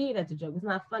 They don't see it as a joke. It's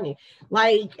not funny.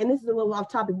 Like, and this is a little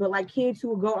off topic, but like kids who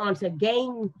will go onto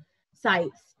game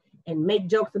sites and make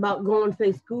jokes about going to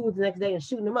their schools the next day and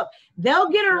shooting them up, they'll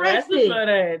get arrested.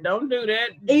 Don't do that.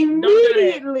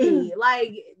 Immediately.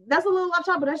 Like, that's a little off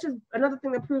top, but that's just another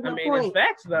thing that proves my point. It's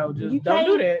facts though. Just don't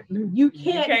do that. You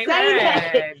can't say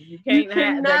that. You can't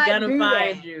have. They're gonna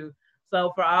find you.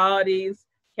 So for all these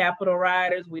Capitol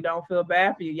rioters, we don't feel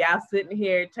bad for you. Y'all sitting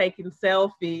here taking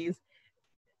selfies.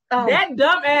 That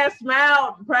dumbass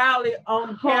smiled proudly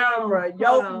on camera.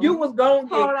 You was gonna get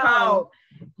caught.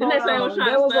 Didn't they say I was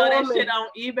trying to sell that shit on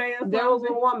eBay or something? There was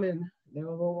a woman.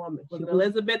 Was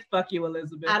Elizabeth? Fuck you,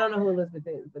 Elizabeth. I don't know who Elizabeth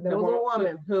is, but there was a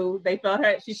woman who they felt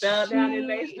her. She fell down in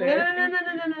their stairs.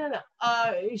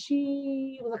 No.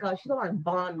 She was like she's like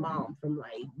Bond mom from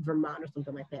like Vermont or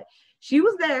something like that. She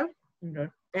was there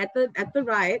at the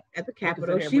riot at the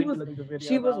Capitol. She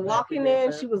was walking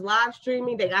in. She was live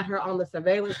streaming. They got her on the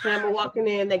surveillance camera walking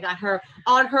in. They got her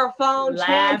on her phone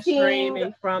live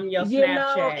streaming from your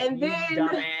Snapchat.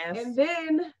 And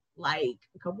then like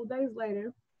a couple days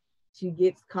later, she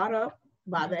gets caught up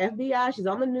by the FBI. She's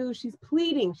on the news. She's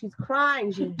pleading. She's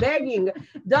crying. She's begging.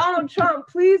 Donald Trump,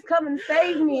 please come and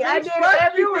save me. I did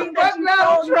everything that you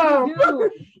told me to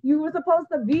do. You were supposed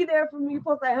to be there for me. You're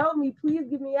supposed to help me. Please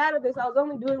get me out of this. I was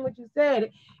only doing what you said.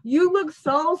 You look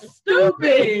so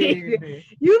stupid.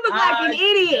 You look like an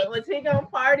idiot. Was he gonna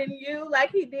pardon you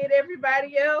like he did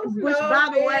everybody else? Which, by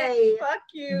the way, fuck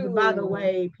you. By the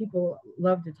way, people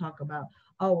love to talk about,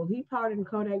 oh, well, he pardoned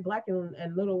Kodak Black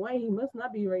and Lil Wayne. He must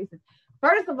not be racist.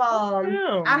 First of all,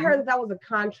 I heard that was a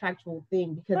contractual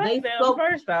thing because they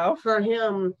spoke for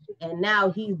him, and now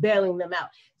he's bailing them out.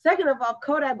 Second of all,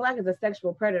 Kodak Black is a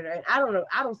sexual predator, and I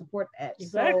don't support that.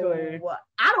 Exactly. So,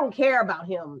 I don't care about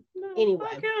him anyway.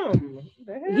 Fuck him.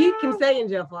 He can stay in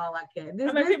jail for all I care.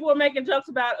 People were making jokes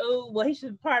about, he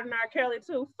should pardon R. Kelly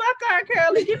too. Fuck R.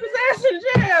 Kelly. Keep his ass in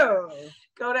jail.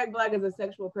 Kodak Black is a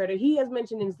sexual predator. He has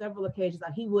mentioned in several occasions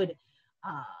that he would,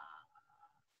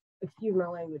 excuse my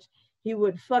language, he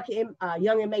would fuck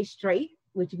Young M.A. straight,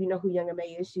 which if you know who Young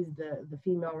M.A. is, she's the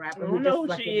female rapper. I don't know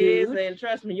who she is, and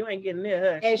trust me, you ain't getting near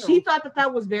her. And she thought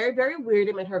that was very, very weird.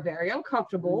 It made her very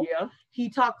uncomfortable. Yeah.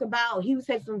 He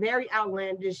said some very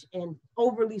outlandish and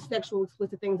overly sexual,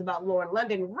 explicit things about Lauren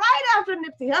London right after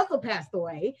Nipsey Hussle passed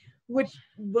away, which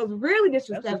was really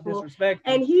disrespectful.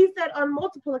 And he said on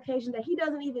multiple occasions that he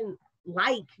doesn't even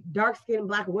like dark-skinned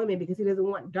Black women because he doesn't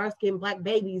want dark-skinned Black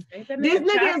babies. This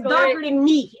nigga is darker than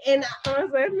me, and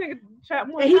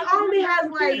he only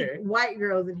has like white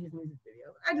girls in his music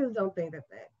videos. I just don't think that's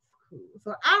cool.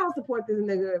 So I don't support this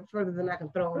nigga further than I can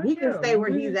throw him. He can stay where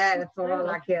he's at. That's all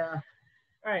I care.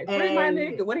 All right, free my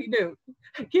nigga. What do you do?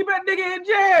 Keep that nigga in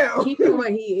jail. Keep him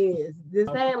where he is.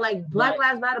 Just saying, like, Black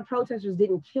Lives Matter protesters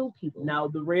didn't kill people. No,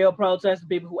 the real protesters,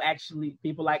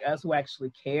 people like us who actually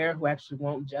care, who actually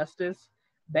want justice,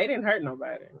 they didn't hurt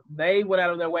nobody. They went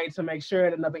out of their way to make sure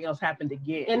that nothing else happened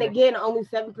again. And again, only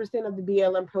 7% of the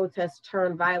BLM protests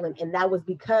turned violent, and that was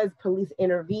because police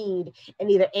intervened and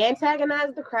either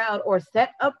antagonized the crowd or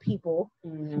set up people.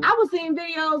 Mm-hmm. I was seeing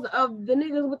videos of the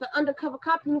niggas with the undercover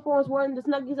cop uniforms wearing the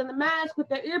Snuggies and the mask with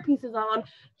their earpieces on,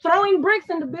 throwing bricks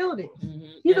into buildings. Mm-hmm.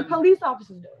 These are police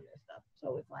officers doing this.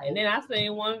 So it's like, and then I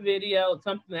seen one video,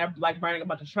 something like burning a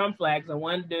bunch of Trump flags, and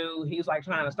one dude, he's like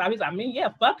trying to stop. He's like, yeah,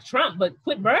 fuck Trump, but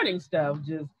quit burning stuff.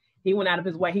 Just he went out of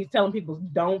his way. He's telling people,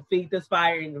 don't feed this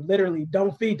fire, and literally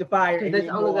don't feed the fire anymore.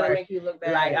 That's only gonna make you look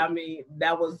bad. Like,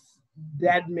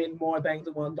 that meant more things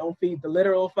than one. Don't feed the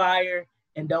literal fire.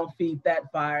 And don't feed that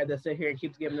fire that sit here and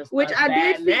keeps giving us. Which I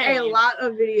did see a lot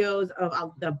of videos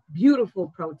of the beautiful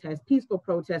protests, peaceful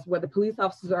protests, where the police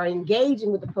officers are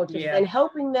engaging with the protesters and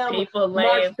helping them. People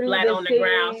laying flat on the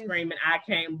ground screaming, "I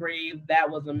can't breathe." That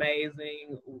was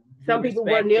amazing. Some people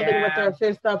were kneeling with their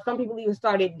fists up. Some people even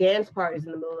started dance parties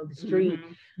in the middle of the street.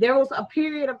 Mm-hmm. There was a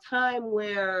period of time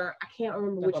where I can't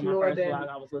remember which northern.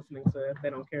 I was listening to. If they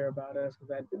don't care about us, because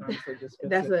that honestly just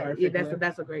fits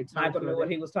that's a great song. Michael knew what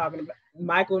he was talking about.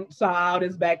 Michael saw all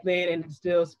this back then, and it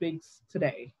still speaks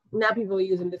today. Now people are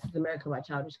using "This Is America" by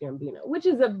Childish Gambino, which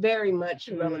is a very much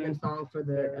relevant song for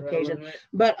the occasion. Relevant.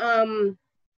 But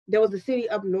there was a city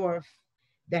up north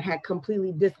that had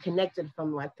completely disconnected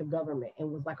from like the government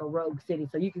and was like a rogue city.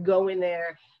 So you could go in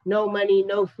there, no money,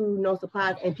 no food, no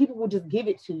supplies, and people would just give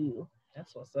it to you.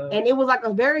 That's what's up. And it was like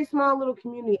a very small little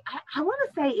community. I want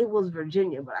to say it was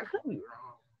Virginia, but I could be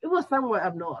wrong. It was somewhere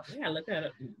up north. Yeah, look at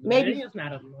it. Maybe Virginia's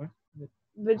not up north.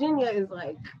 Virginia is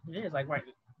like. Virginia's like right.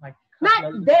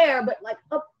 Not there, but like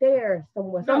up there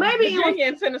somewhere. So maybe Virginia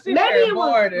and Tennessee maybe it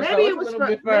was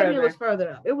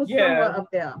further up. It was somewhere up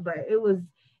there, but it was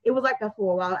like that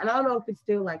for a while. And I don't know if it's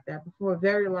still like that, but for a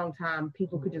very long time,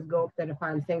 people could just go up there to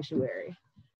find sanctuary.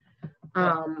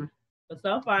 But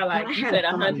so far, like you said,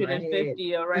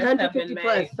 150 arrests have been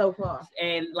made so far,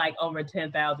 and like over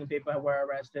 10,000 people were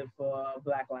arrested for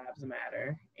Black Lives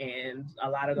Matter, and a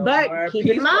lot of those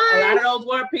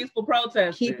were peaceful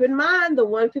protesters. Keep in mind, the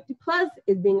 150 plus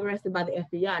is being arrested by the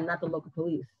FBI, not the local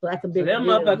police. So that's a big deal. Them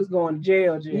motherfuckers going to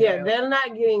jail. Yeah, they're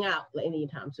not getting out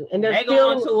anytime soon, and they're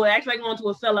going to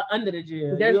a cellar under the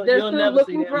jail. They're still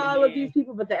looking for all of these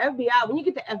people, but the FBI, when you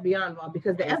get the FBI involved,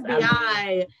 because the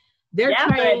FBI. They're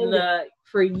trained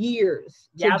for years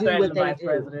to do what they do.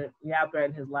 President. Y'all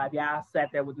threatened his life. Y'all sat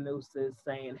there with nooses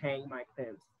saying, "Hang Mike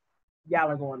Pence." Y'all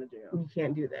are going to jail. You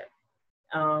can't do that.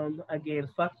 Again,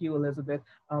 fuck you, Elizabeth.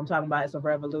 I'm talking about it's a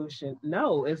revolution.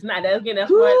 No, it's not. That's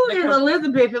Who is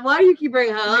Elizabeth, and why do you keep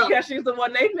bringing her up? Because she's the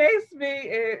one they faced me.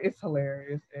 It's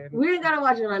hilarious. And we ain't gotta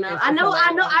watch it right now. I know.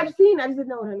 I've seen. I just didn't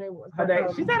know what her name was.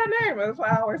 She said her name. That's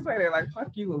why I always say that. Like,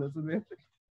 fuck you, Elizabeth.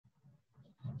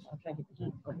 I had a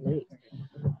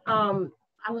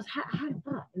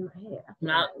thought in my head.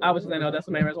 I was saying, that's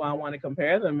the main reason why I want to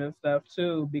compare them and stuff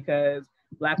too, because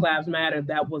Black Lives Matter,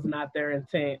 that was not their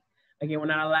intent. Again, we're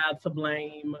not allowed to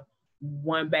blame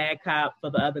one bad cop for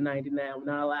the other 99. We're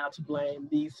not allowed to blame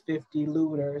these 50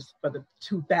 looters for the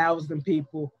 2,000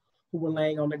 people who were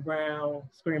laying on the ground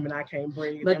screaming, "I can't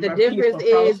breathe." But the difference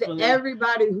is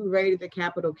everybody who raided the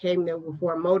Capitol came there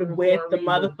for a motive. With the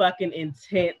motherfucking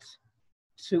intent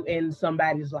to end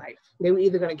somebody's life. They were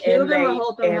either going to kill them or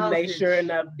hold them hostage. And they sure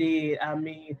enough did. I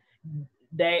mean,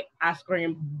 I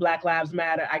scream Black Lives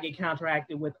Matter. I get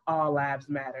counteracted with All Lives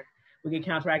Matter. We get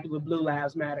counteracted with Blue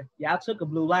Lives Matter. Y'all took a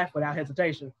blue life without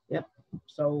hesitation. Yep.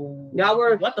 So y'all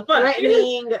were what the fuck?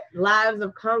 Threatening lives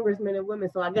of congressmen and women.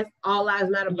 So I guess All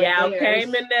Lives Matter. Y'all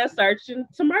came in there searching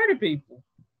to murder people.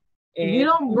 And you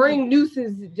don't bring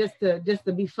nooses just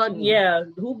to be funny. Yeah,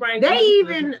 who brings? They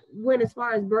even went as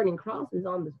far as burning crosses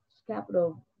on the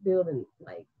Capitol building,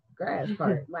 like grass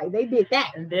part. Like they did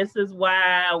that. And this is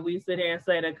why we sit here and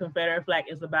say the Confederate flag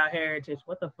is about heritage.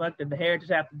 What the fuck did the heritage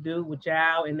have to do with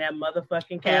y'all in that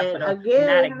motherfucking Capitol?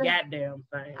 Again, not a goddamn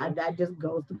thing. That just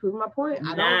goes to prove my point.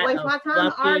 I don't waste my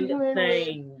time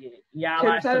arguing with y'all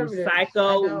are some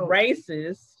psycho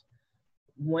racists.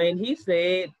 When he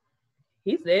said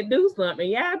do something,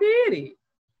 y'all did it.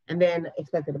 And then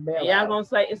expected a bailout. Y'all gonna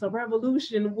say it's a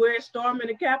revolution, we're storming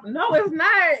the Capitol. No, it's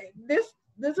not. This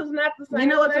is not the same. You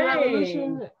know what a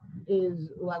revolution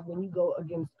is? Like when you go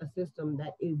against a system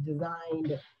that is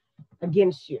designed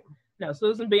against you. No,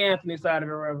 Susan B. Anthony started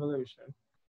a revolution.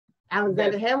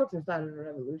 Alexander Hamilton started a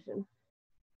revolution.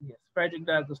 Yes, Frederick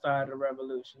Douglass started a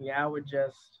revolution. Y'all were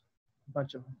just a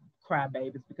bunch of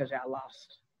crybabies because y'all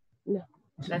lost. No.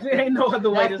 There ain't no other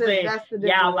way to say it.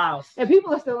 Y'all lost. And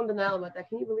people are still in denial about that.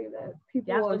 Can you believe that?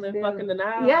 People y'all still in fucking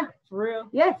denial? Yeah. For real?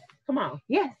 Yes. Come on.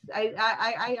 Yes.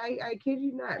 I kid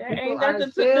you not. There ain't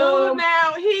nothing to do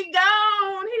now. He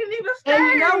gone. He didn't even stay. And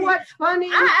you know what's funny?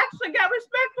 I actually got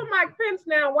respect for Mike Pence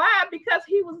now. Why? Because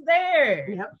he was there.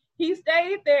 Yep. He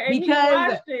stayed there and he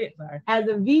watched it. As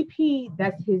a VP,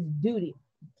 that's his duty.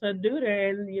 To do that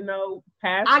and,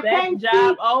 pass that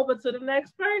job over to the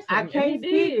next person. I can't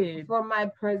speak for my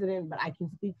president, but I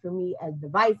can speak for me as the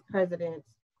vice president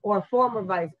or former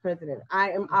vice president. I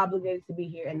am obligated to be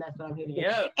here, and that's what I'm here to do.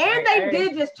 Yep. And they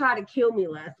did just try to kill me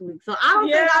last week, so I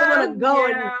don't think I want to go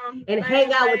and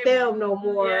hang out with them no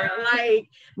more. Yeah. Like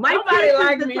Mike Nobody Pence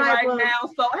like me right now,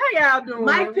 so how y'all doing?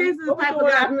 Mike Pence is the type of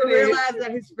guy who realized that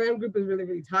his friend group is really,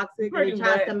 really toxic, and he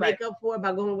tries to make up for it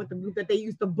by going with the group that they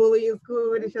used to bully in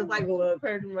school. And it's just like, look,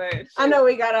 pretty much. I know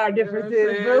we got our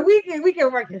differences, but we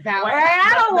can work this out. Right?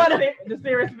 I don't want to. The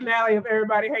series finale of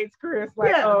Everybody Hates Chris.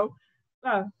 Like, so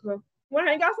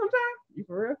wanna hang out sometime? You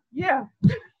for real? Yeah.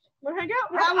 Wanna hang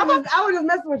out? I was just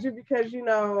messing with you because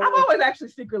I've always actually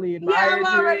secretly admired you.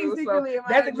 I'm already secretly admired.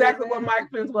 That's exactly what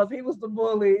Mike Pence was. He was the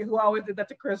bully who always did that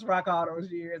to Chris Rock all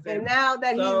those years. And now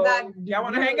that he's not, y'all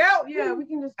wanna hang out? Yeah, we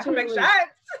can just chill. Make shots.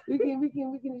 We can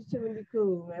just chill and be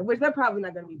cool, man. Which they're probably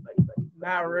not gonna be buddy.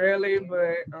 Not really,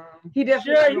 but he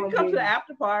definitely you can come to the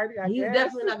after party. He's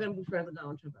definitely not gonna be friends with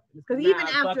Donald Trump because even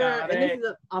after, and this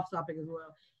is off topic as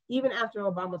well. Even after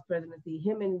Obama's presidency,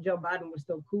 him and Joe Biden were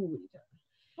still cool with each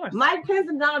other. Mike Pence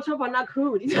and Donald Trump are not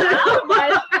cool with each other.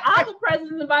 All the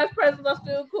presidents and vice presidents are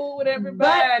still cool with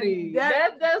everybody.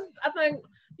 That's I think.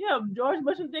 Yeah, George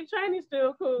Bush and Dick Cheney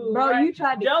still cool. Bro, right? You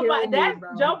tried to kill me,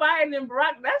 Joe Biden and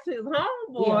Barack. That's his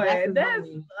homeboy. Yeah, that's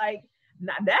like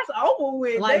That's over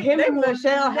with. Like him and will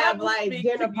Michelle have never like speak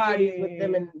dinner parties again. with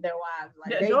them and their wives.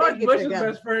 Like George they get Bush is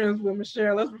together. best friends with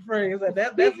Michelle. Let's be friends.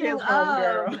 That's Speaking his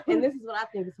homegirl. and this is what I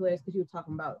think is hilarious because you were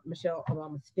talking about Michelle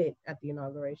Obama's fit at the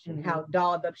inauguration, how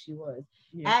dolled up she was.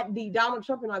 Yeah. At the Donald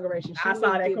Trump inauguration, I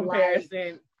saw that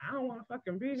comparison. I don't want to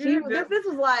fucking be here. This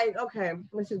was like, okay,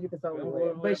 let's just get this over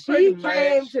with. But she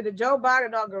came to the Joe Biden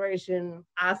inauguration.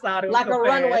 I saw like a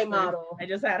runway model. I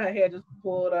just had her hair just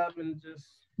pulled up and just.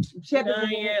 She had this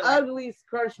ugly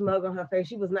scrunch mug on her face.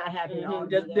 She was not happy at all.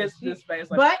 Just this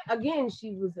face. Like, but again,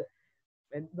 she was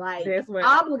like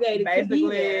obligated to be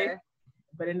there.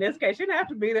 But in this case, she didn't have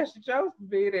to be there. She chose to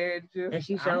be there. And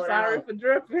she showed I'm sorry for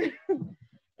dripping.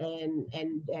 And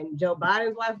Joe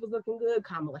Biden's wife was looking good.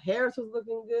 Kamala Harris was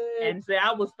looking good. And see,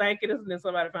 I was thinking this, and then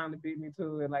somebody finally beat me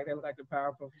to it. Like they look like the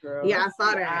Powerpuff Girls. Yeah, I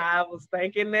saw that. I was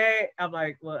thinking that. I'm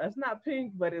like, well, it's not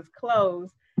pink, but it's close.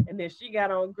 And then she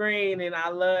got on green, and I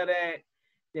love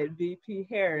that VP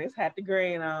Harris had the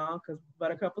green on because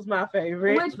Buttercup was my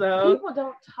favorite. Which people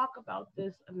don't talk about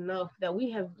this enough, that we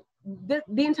have the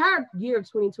entire year of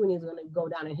 2020 is going to go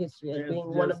down in history as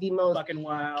being one of the most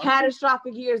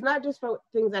catastrophic years, not just for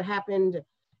things that happened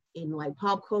in like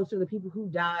pop culture, the people who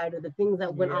died, or the things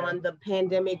that went on, the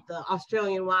pandemic, the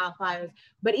Australian wildfires,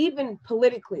 but even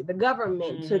politically, the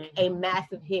government took a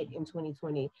massive hit in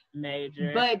 2020.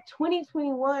 Major. But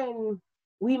 2021,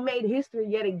 we made history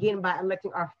yet again by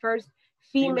electing our first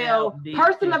female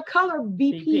person of color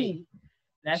VP.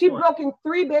 She broke in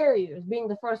 3 barriers, being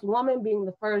the first woman, being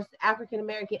the first African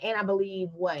American, and I believe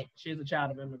she's a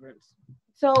child of immigrants.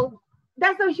 So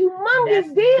that's a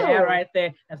humongous deal. Yeah, right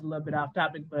there. That's a little bit off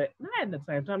topic, but not at the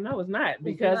same time. No, it's not,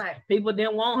 because people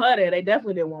didn't want her there. They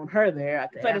definitely didn't want her there. I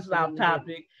can say this is off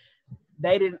topic.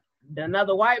 They didn't.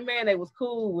 Another white man they was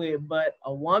cool with, but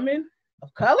a woman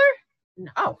of color?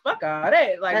 No, fuck all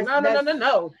that. Like,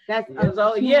 no. That's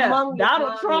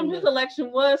Donald Trump, his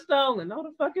election was stolen. No,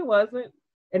 the fuck it wasn't.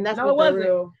 And that's what the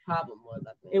real problem was,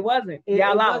 I think. It wasn't.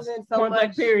 Y'all lost. Point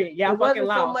blank period. Y'all fucking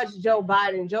lost. It wasn't so much Joe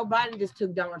Biden. Joe Biden just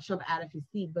took Donald Trump out of his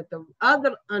seat. But the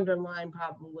other underlying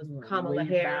problem was Kamala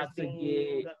Harris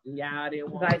being y'all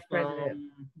didn't want vice president.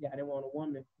 Y'all didn't want a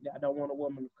woman. Y'all don't want a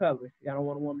woman of color. Y'all don't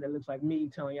want a woman that looks like me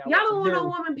telling y'all. Y'all don't want a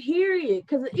woman, period.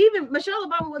 Because even Michelle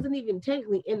Obama wasn't even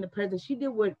technically in the presidency. She did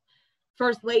what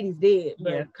first ladies did.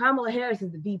 But Kamala Harris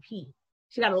is the VP.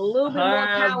 She got a little bit more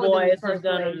power. Her voice is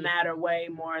going to matter way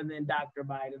more than Dr.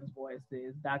 Biden's voice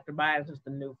is. Dr. Biden's just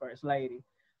the new first lady.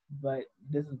 But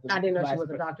this is the I didn't know she was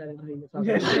a doctor. I didn't know he was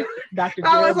talking Dr. Jill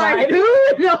Biden. I was like, who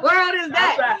in the world is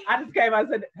that? I just came out and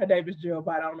said her name is Jill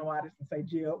Biden. I don't know why I didn't say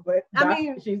Jill, but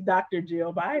she's Dr.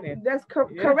 Jill Biden. That's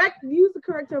correct. Use the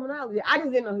correct terminology. I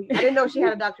didn't know she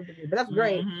had a doctorate degree, but that's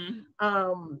great.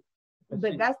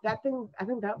 But that's that thing. I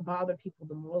think that bothered people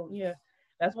the most. Yeah.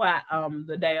 That's why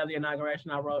the day of the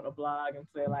inauguration, I wrote a blog and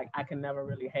said, like, I can never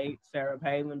really hate Sarah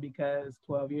Palin because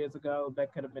 12 years ago,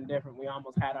 that could have been different. We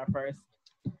almost had our first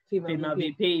female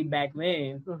VP back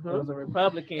then. It was a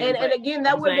Republican. And again,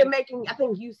 that would have been making, I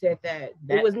think you said that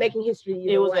it was making history.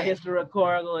 It was a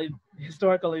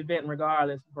historical event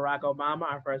regardless. Barack Obama,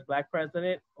 our first Black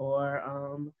president,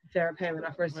 or Sarah Palin,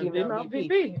 our first female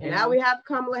VP. And now we have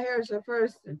Kamala Harris, our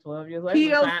first. And 12 years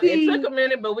later, it took a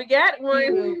minute, but we got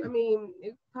one. I mean,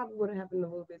 it probably would have happened a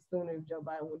little bit sooner if Joe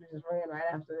Biden would have just ran right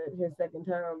after his second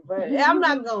term. But I'm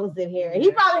not going to sit here.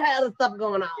 He probably had other stuff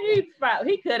going on.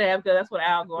 He could have, because that's what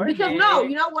Al Gore did. Because no,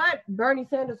 you know what? Bernie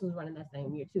Sanders was running that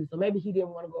same year too. So maybe he didn't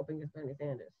want to go up against Bernie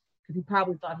Sanders because he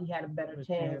probably thought he had a better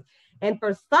chance. And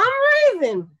for some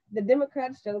reason, the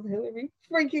Democrats chose Hillary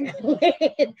freaking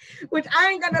Clinton, which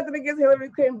I ain't got nothing against Hillary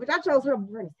Clinton, but I chose her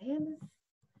Bernie Sanders.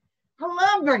 I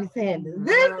love Bernie Sanders.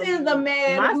 This is a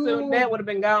man my student dad would have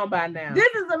been gone by now.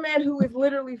 This is a man who is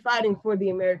literally fighting for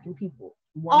the American people.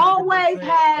 100%. Always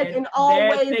has and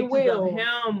always will. Of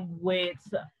him with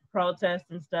protests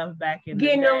and stuff back in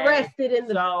getting the day. Arrested in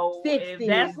the 60s. If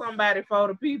that's somebody for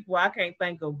the people, I can't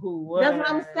think of who was. That's what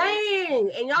I'm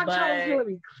saying. And y'all chose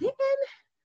Hillary Clinton?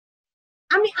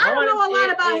 I mean, I don't know a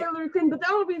lot about Hillary Clinton, but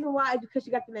the only reason why is because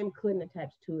she got the name Clinton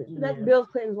attached to it. So that's Bill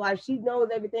Clinton's wife. She knows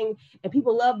everything, and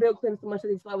people love Bill Clinton so much that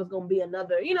they thought it was going to be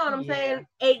another, you know what I'm saying?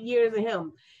 8 years of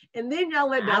him. And then y'all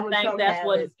let Donald Trump that's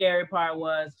what the scary part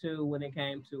was too when it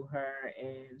came to her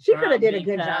and she could have did a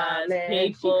good job, man.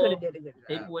 She could have did a good job.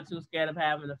 People were too scared of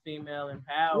having a female in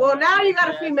power. Well, now you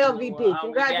got a female VP.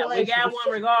 Congratulations. We got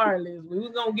one regardless. We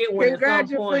was gonna get one at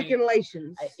some point.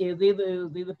 Congratulations. It was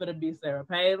either for to be Sarah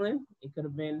Palin. It could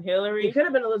have been Hillary. It could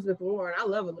have been Elizabeth Warren. I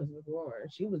love Elizabeth Warren.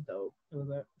 She was dope.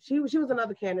 She was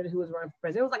another candidate who was running for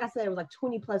president. It was like I said, it was like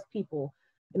 20 plus people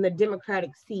in the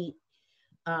Democratic seat.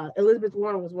 Elizabeth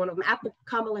Warren was one of them. After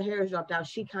Kamala Harris dropped out,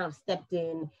 she kind of stepped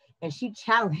in and she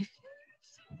challenged.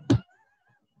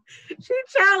 She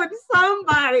challenged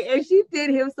somebody and she did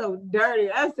him so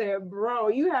dirty. I said, bro,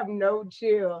 you have no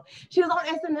chill. She was on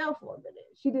SNL for a minute.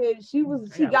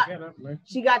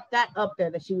 She got that up there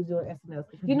that she was doing SNL.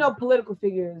 You know, political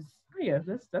figures. Yeah,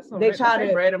 that's they try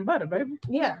to bread and butter, baby.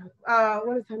 Yeah.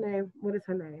 What is her name?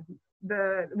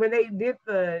 When they did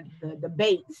the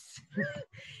debates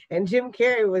and Jim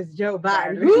Carrey was Joe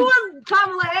Biden. Who was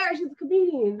Kamala Harris? She's a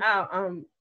comedian.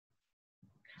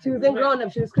 She was in Grown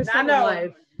Up. She was Christine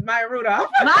Life. Maya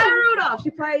Rudolph. She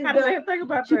plays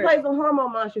the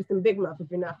hormone monstrous in Big Mouth,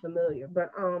 if you're not familiar. But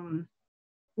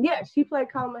yeah, she played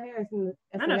Kamala Harris in the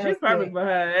SNL. I know she's perfect for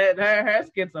her. Her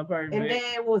skits are perfect. And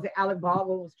then what was it? Alec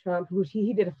Baldwin was Trump, who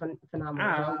he did a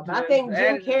phenomenal job. I think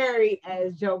Jim Carrey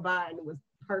as Joe Biden was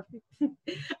perfect.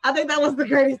 I think that was the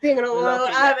greatest thing in the world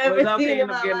I've ever seen in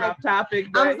my life. Off topic,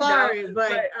 I'm sorry,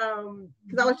 but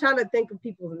because I was trying to think of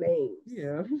people's names.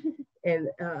 Yeah. And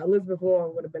Elizabeth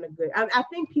Warren would have been a good. I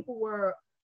think people were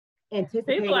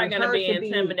anticipating. People are going to be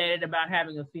intimidated about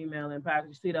having a female in power.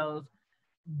 You see those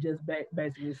just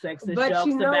basically sexist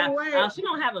jokes about she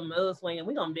don't have a mood swing and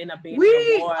we're going to end up being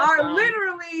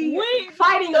literally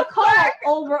fighting a cult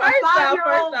over a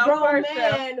 5-year-old grown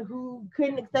man who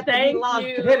couldn't accept that he lost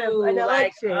an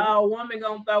election. A woman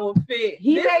going to throw a fit.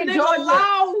 He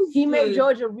made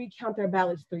Georgia recount their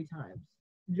ballots 3 times.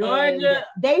 Georgia,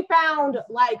 they found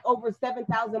like over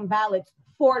 7,000 ballots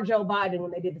for Joe Biden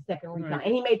when they did the second recount,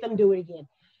 and he made them do it again.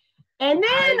 And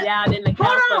then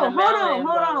hold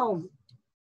on.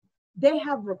 They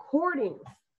have recordings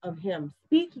of him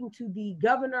speaking to the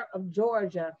governor of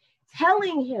Georgia,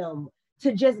 telling him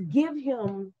to just give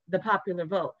him the popular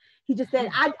vote. He just said,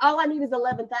 all I need is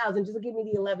 11,000. Just give me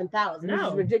the 11,000. This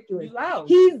is ridiculous.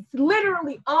 He's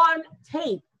literally on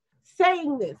tape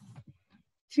saying this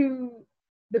to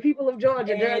the people of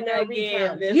Georgia during their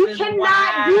recount. You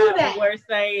cannot do that. We're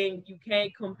saying you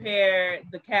can't compare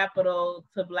the Capitol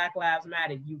to Black Lives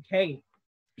Matter. You can't.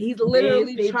 He's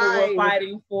literally trying. Were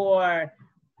fighting for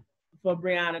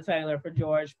Breonna Taylor, for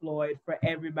George Floyd, for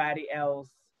everybody else.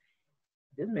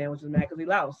 This man was just mad because he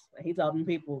lost. He told them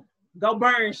people, go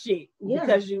burn shit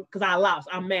because I lost.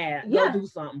 I'm mad. Go do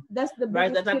something. That's the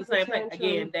right. That's not the same thing.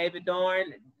 Again, David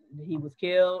Dorn. He was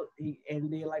killed,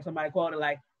 and then like somebody quoted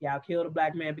like, y'all killed a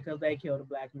black man because they killed a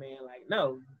black man. Like,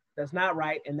 no, that's not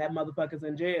right. And that motherfucker's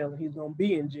in jail, and he's gonna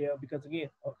be in jail because again,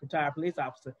 a retired police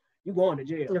officer, you going to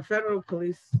jail. The federal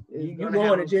police is you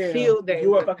going to jail. Field day.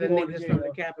 You are fucking going to jail from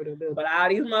the Capitol building. But all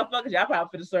these motherfuckers, y'all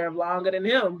probably finna serve longer than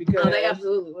him because they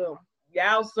absolutely will.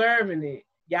 Y'all serving it.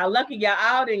 Y'all lucky y'all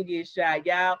all didn't get shot.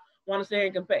 Y'all want to say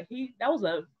and compare. That was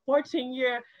a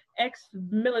 14-year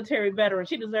ex-military veteran.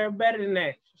 She deserved better than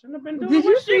that. Shouldn't have been doing Did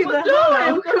what you she see was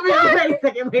doing.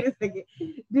 Wait a second.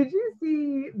 Did you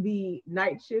see the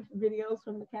night shift videos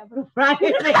from the Capitol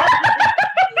Friday?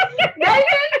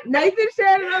 Nathan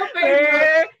shared it on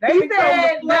Facebook. He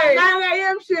said 9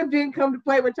 a.m. shift didn't come to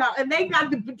play with y'all, and they got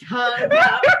the batons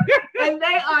out, and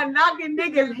they are knocking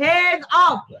niggas' heads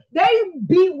off. They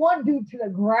beat one dude to the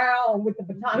ground with the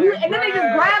baton, and then they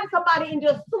just grabbed somebody and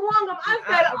just swung them. I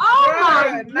said, "Oh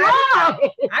my god!"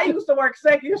 I used to work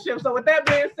second shift, so with that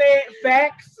being said,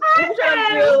 facts. Who's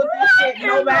trying to deal with this shit?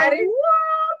 Nobody.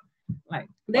 Like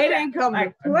they didn't come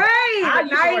to play. I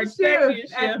used to work second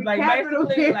shift, like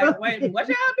basically, like wait, what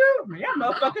y'all do? Y'all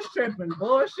motherfuckers tripping,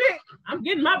 bullshit. I'm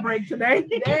getting my break today.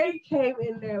 They came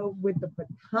in there with the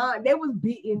baton. They was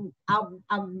beating. I'm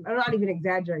not even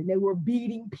exaggerating. They were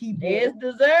beating people. It's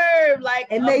deserved. Like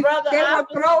and they were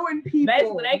throwing people.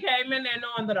 Basically, they came in there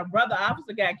knowing that a brother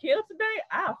officer got killed today.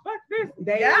 Fuck this.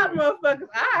 Y'all motherfuckers.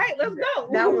 All right, let's go.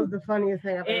 That was the funniest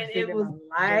thing I've ever seen in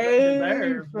my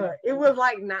life. It was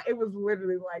like it was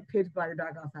literally like pitch black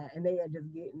dark outside, and they are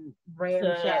just getting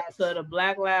ramshacked. So the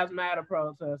Black Lives Matter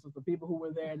protesters, the people who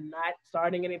were there not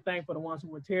starting anything, for the ones who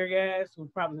were tear gassed, who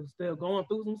probably still going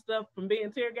through some stuff from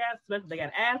being tear gassed, especially they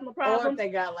got asthma problems. Or if they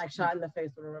got like shot in the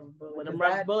face with a rubber bullet. With them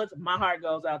rubber bullets, my heart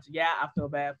goes out to y'all. I feel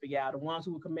bad for y'all. The ones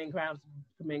who were committing crimes,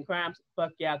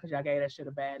 fuck y'all, because y'all gave that shit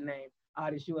a bad name.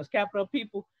 All these U.S. Capitol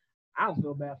people, I don't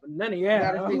feel bad for none of y'all.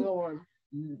 Not a single one.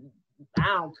 I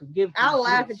don't forgive. I'll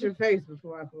laugh at your face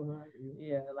before I feel hurt.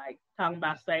 Yeah, like talking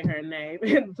about say her name.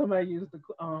 And somebody used the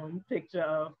picture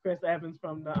of Chris Evans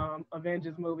from the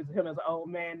Avengers movies, him as an old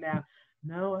man now.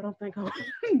 No, I don't think I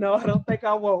no, I don't think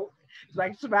I won't. It's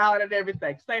like smiling and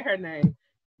everything. Say her name.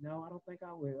 No, I don't think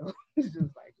I will. It's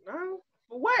just like, no.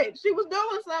 But wait, she was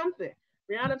doing something.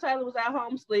 Breonna Taylor was at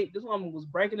home asleep. This woman was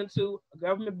breaking into a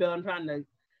government building trying to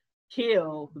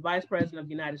kill the vice president of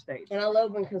the United States. And I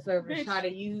love when conservatives try to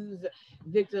use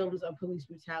victims of police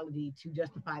brutality to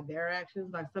justify their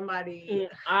actions. Like somebody,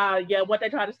 what they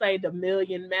try to say, the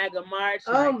Million MAGA March.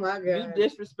 Oh like, my God, you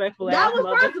disrespectful. That was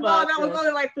first of all, that was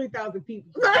only like 3,000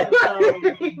 people. So,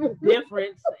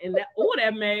 difference in that. Oh,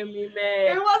 that made me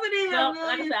mad. It wasn't even. So,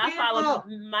 like I said, I follow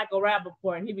Michael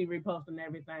Rappaport, and he be reposting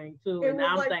everything too. And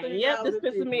I'm saying, yep, this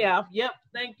pisses me off. Yep,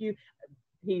 thank you.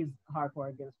 He's hardcore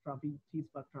against Trump. He's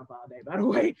fucked Trump all day, by the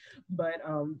way. But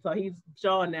so he's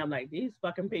showing them like these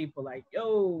fucking people, like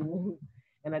yo.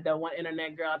 And that one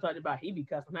internet girl I told you about, he be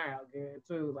cussing her out good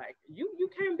too. Like you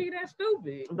can't be that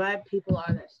stupid. But people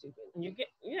are that stupid.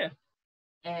 Yeah.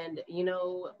 And you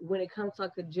know, when it comes to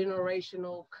like the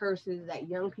generational curses that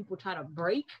young people try to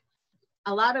break,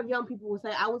 a lot of young people will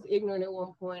say, I was ignorant at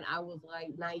one point, I was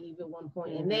like naive at one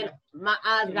point, and then my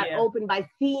eyes got opened by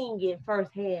seeing it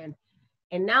firsthand.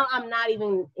 And now I'm not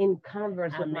even in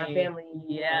converse with my family anymore.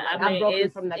 Yeah, like, I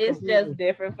mean, it's just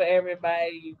different for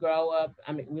everybody. You grow up.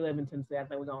 I mean, we live in Tennessee. I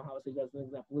think we're going to host it just an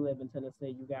example. We live in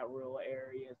Tennessee. You got rural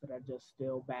areas that are just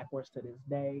still backwards to this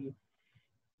day.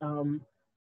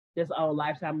 This old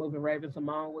Lifetime movie Raven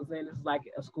Simone was in. It's like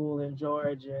a school in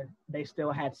Georgia. They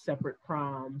still had separate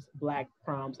proms, black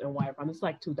proms and white proms. It's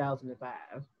like 2005.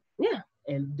 Yeah.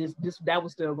 And that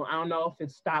was still going. I don't know if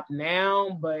it stopped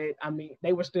now, but I mean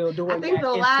they were still doing that in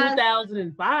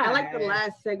 2005. I like the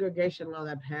last segregation law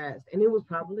that passed, and it was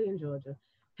probably in Georgia,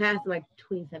 passed like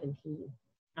 2017.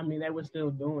 I mean they were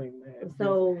still doing that.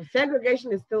 So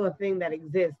segregation is still a thing that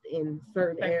exists in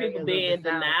certain areas. People be in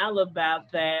denial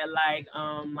about that, like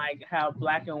how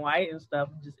black and white and stuff,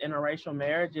 just interracial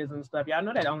marriages and stuff. Y'all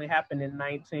know that only happened in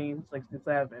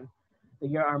 1967. The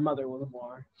year our mother was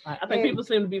born. I think people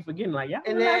seem to be forgetting, like, yeah.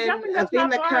 And then a thing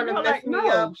that kind of messed me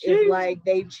up is like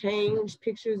they changed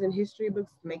pictures in history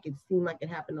books to make it seem like it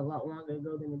happened a lot longer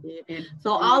ago than it did.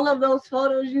 So all of those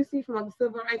photos you see from like the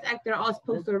Civil Rights Act, they're all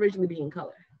supposed to originally be in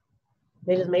color.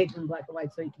 They just made them black and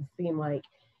white so it can seem like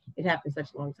it happened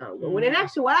such a long time ago. When in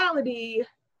actuality,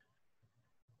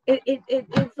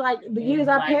 it's like the years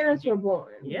our parents were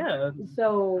born. Yeah.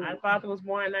 So my father was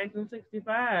born in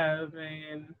 1965,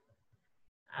 and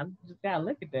I just gotta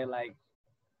look at that like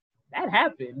that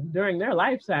happened during their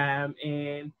lifetime.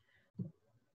 And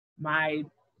my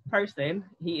person,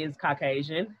 he is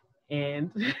Caucasian, and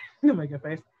make a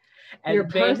face. Your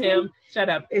person? Shut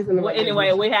up. Well,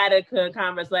 anyway, we had a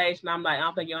conversation. I'm like, I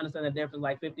don't think you understand the difference.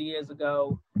 Like 50 years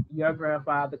ago, your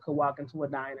grandfather could walk into a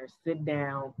diner, sit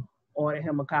down, order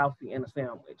him a coffee and a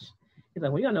sandwich. He's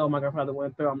like, well, you don't know what my grandfather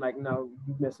went through. I'm like, no,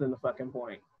 you're missing the fucking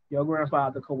point. Your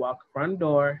grandfather could walk front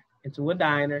door into a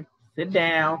diner, sit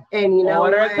down, and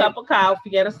order a cup of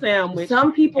coffee and a sandwich.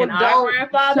 Some people don't. Our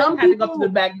grandfather had to go to the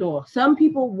back door. Some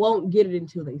people won't get it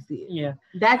until they see it. Yeah,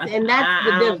 that's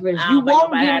the difference. You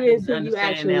won't get it until you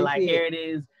actually that. Like see here it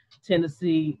is,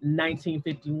 Tennessee,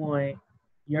 1951.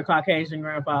 Your Caucasian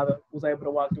grandfather was able to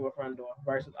walk through a front door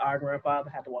versus our grandfather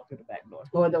had to walk through the back door.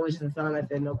 Or there was just a sign that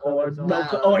said no colors.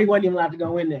 Or he wasn't even allowed to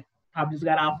go in there. Probably just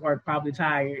got off work, probably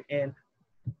tired, and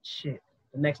shit.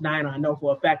 The next diner I know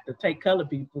for a fact to take color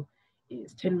people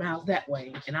is 10 miles that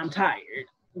way, and I'm tired.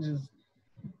 Just,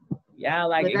 y'all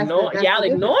like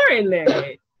ignoring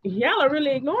that. Y'all are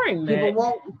really ignoring that. People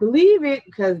won't believe it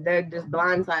because they're just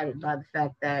blindsided by the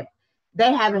fact that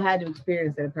they haven't had to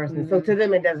experience it in person. Mm-hmm. So to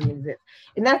them, it doesn't exist.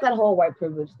 And that's that whole white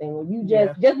privilege thing. Where you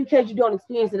just because you don't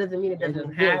experience it doesn't mean it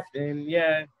doesn't happen.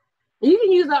 Yeah. You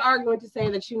can use that argument to say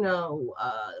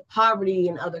that poverty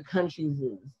in other countries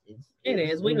is.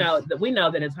 We know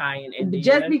that it's high in India.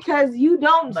 Just because you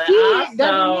don't see it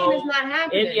doesn't mean it's not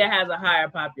happening. India has a higher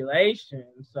population,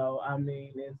 so I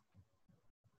mean it's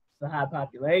a high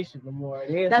population. The more it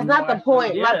is, that's not the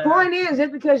point. My point is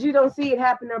just because you don't see it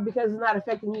happen or because it's not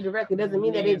affecting you directly doesn't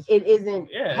mean that it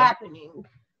isn't happening.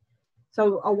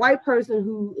 So a white person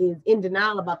who is in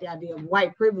denial about the idea of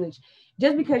white privilege,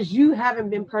 just because you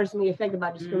haven't been personally affected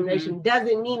by discrimination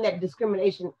doesn't mean that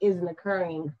discrimination isn't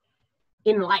occurring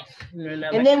in life.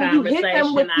 And then when you hit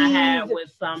them with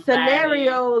these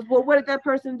scenarios, well, what did that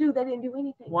person do? They didn't do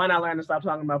anything. One, I learned to stop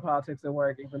talking about politics at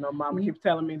work, even though Mama keeps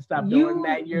telling me to stop doing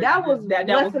that. That was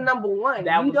lesson number one.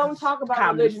 You don't talk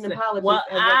about religion and politics. Well,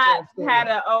 I had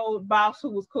an old boss who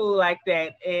was cool like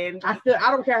that, and I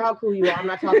don't care how cool you are. I'm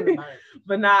not talking about it.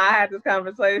 But now I had this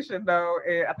conversation though,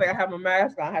 and I think I have my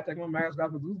mask on. I had to take my mask off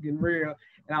because it was getting real.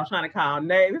 And I was trying to call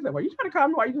names. He said, well, you trying to call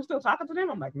me while you still talking to them?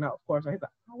 I'm like, no, of course. He's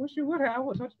like, I wish you would have. I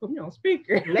would have put me on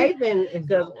speaker. Nathan is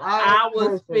because I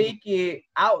was speaking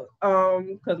out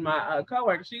because my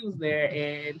coworker, she was there,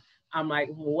 and I'm like,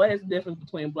 well, what is the difference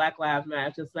between Black Lives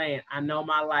Matter? Just saying, I know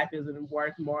my life isn't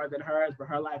worth more than hers, but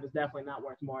her life is definitely not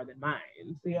worth more than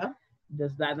mine. Yeah.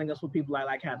 I think that's what people are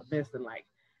like kind of missing.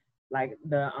 Like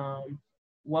the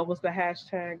what was the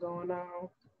hashtag going on?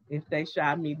 If they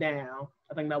shot me down,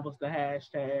 I think that was the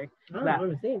hashtag. I don't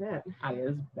want to say that. I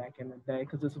guess back in the day,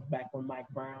 because this was back when Mike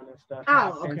Brown and stuff.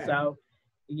 Oh, okay. And so,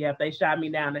 yeah, if they shot me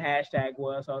down, the hashtag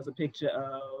was, so it's a picture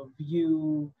of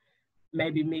you,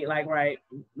 maybe me, like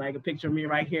a picture of me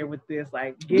right here with this,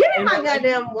 like. Get my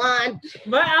goddamn wine.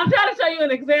 But I'm trying to show you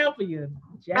an example,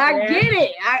 I get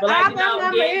it.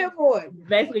 I'm here for it.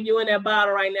 Basically, you in that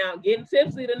bottle right now, getting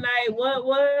tipsy tonight. What?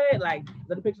 Like,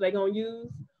 the picture they gonna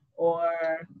use, or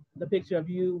the picture of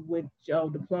you with your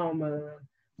diploma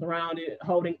surrounded,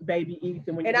 holding baby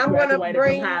Ethan when you graduated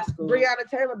from high school. Breonna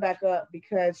Taylor back up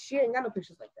because she ain't got no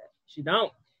pictures like that. She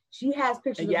don't. She has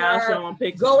pictures of her showing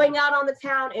pictures. Going out on the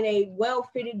town in a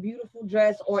well-fitted, beautiful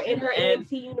dress, or in her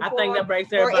EMT uniform. I think that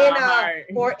breaks everybody's heart.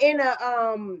 Or in a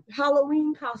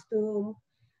Halloween costume.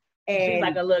 And she's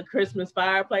like a little Christmas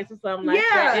fireplace or something like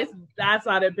that. I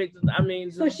saw that pictures. I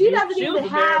mean, so she doesn't even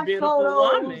have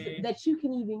photos that you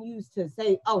can even use to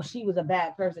say, "Oh, she was a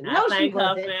bad person." I think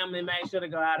her family made sure to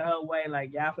go out of her way,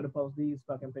 like, y'all could have posted these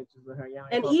fucking pictures of her. Y'all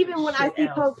and even when I see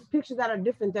pictures that are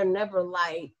different, they're never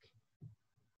like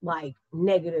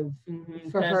negative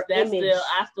for her image.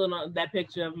 I still know that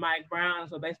picture of Mike Brown,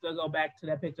 so they still go back to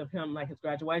that picture of him, like his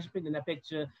graduation picture, and that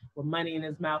picture with money in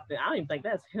his mouth. I don't even think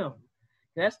that's him.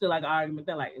 That's still like an argument.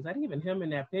 They're like, is that even him in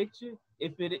that picture?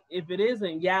 If it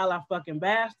isn't, y'all are fucking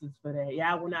bastards for that.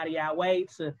 Y'all went out of y'all way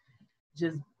to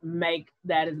just make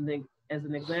that as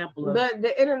an example of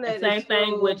the internet. The same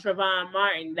thing with Trayvon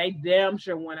Martin. They damn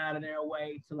sure went out of their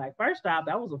way to, like, first off,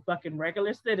 that was a fucking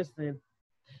regular citizen.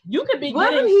 You could be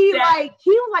Wasn't he like,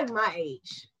 he was like my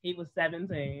age. He was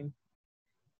 17.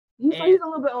 He's a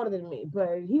little bit older than me,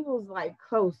 but he was like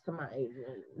close to my age.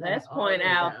 Let's point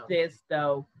out this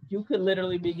though. You could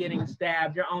literally be getting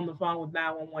stabbed. You're on the phone with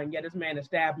 911. Yeah, this man has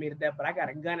stabbed me to death, but I got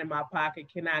a gun in my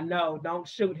pocket. Can I know? Don't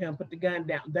shoot him. Put the gun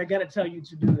down. They're gonna tell you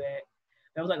to do that.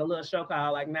 That was like a little show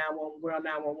call, like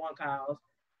 911 calls.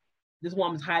 This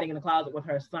woman's hiding in the closet with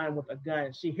her son with a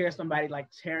gun. She hears somebody like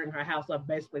tearing her house up,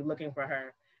 basically looking for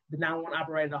her. The 911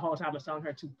 operator the whole time is telling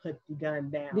her to put the gun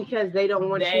down. Because they don't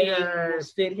want you to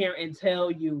sit here and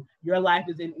tell you your life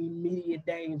is in immediate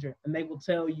danger. And they will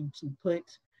tell you to put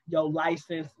your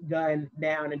licensed gun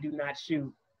down and do not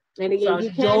shoot. And again, so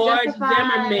George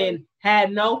Zimmerman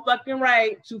had no fucking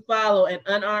right to follow an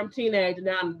unarmed teenager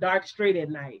down a dark street at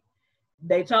night.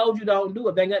 They told you don't do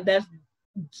it.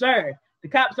 Sir, the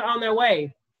cops are on their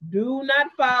way. Do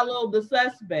not follow the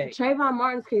suspect. Trayvon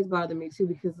Martin's case bothered me too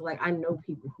because, like, I know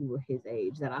people who were his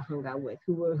age that I hung out with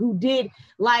who did,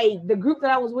 like, the group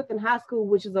that I was with in high school,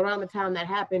 which is around the time that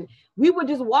happened. We would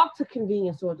just walk to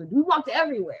convenience stores. We walked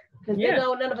everywhere because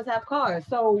none of us have cars.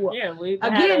 So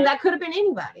that could have been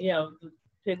anybody. Yeah,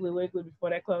 Piggly Wiggly before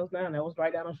that closed down. That was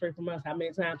right down the street from us. How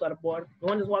many times I the board? You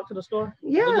want to just walk to the store?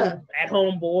 Yeah, at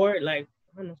home board, like,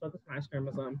 I don't know, so ice cream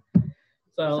or something.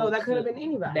 So that could have been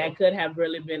anybody. That could have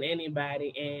really been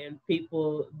anybody, and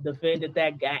people defended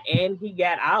that guy, and he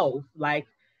got off. Like,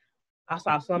 I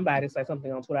saw somebody say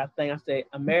something on Twitter. I said,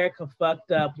 America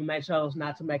fucked up when they chose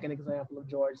not to make an example of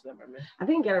George Zimmerman. I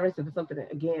think he got arrested for something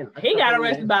again. He got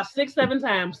arrested about 6-7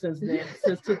 times since then,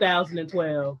 since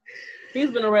 2012.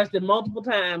 He's been arrested multiple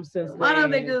times since then. Why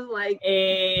don't they just like...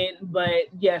 But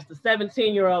yes, the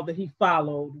 17-year-old that he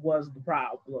followed was the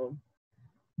problem.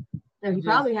 And he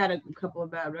probably had a couple of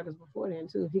bad records before then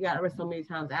too. If he got arrested so many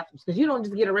times afterwards, because you don't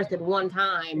just get arrested one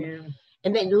time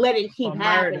and then let it keep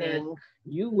happening.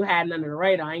 You had none of the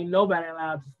radar. Ain't nobody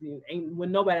allowed to see.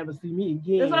 When nobody ever see me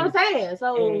again. That's what I'm saying.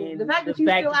 So the fact that you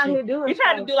still out here doing, he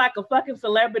tried to do like a fucking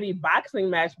celebrity boxing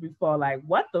match before. Like,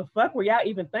 what the fuck were y'all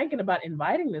even thinking about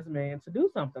inviting this man to do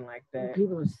something like that?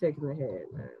 People are sick in the head,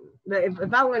 man.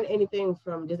 If I learned anything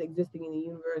from just existing in the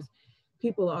universe,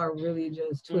 people are really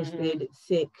just twisted,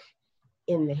 sick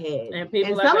in the head. And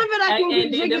people, some of it I can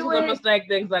get jiggy this with. was a mistake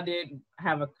things. I did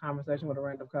have a conversation with a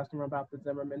random customer about the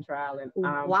Zimmerman trial, and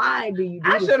why do you?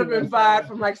 I should have been fired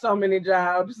from like so many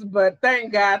jobs, but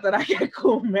thank God that I got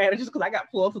cool managers because I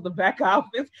got pulled to the back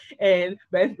office and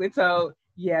basically told,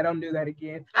 yeah, don't do that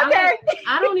again. Okay.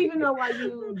 I don't even know why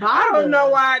you bothered. I don't know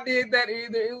why I did that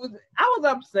either. I was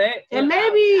upset. And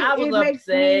maybe it makes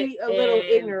me a little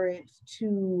ignorant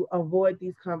to avoid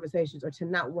these conversations or to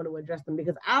not want to address them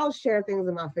because I'll share things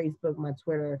on my Facebook, my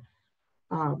Twitter,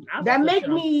 that makes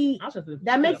me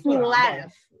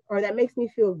laugh or that makes me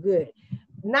feel good.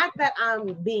 Not that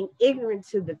I'm being ignorant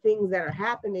to the things that are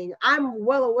happening. I'm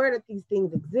well aware that these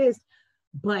things exist,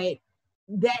 but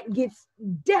that gets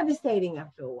devastating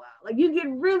after a while. Like you get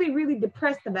really, really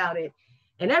depressed about it.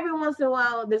 And every once in a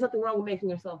while, there's nothing wrong with making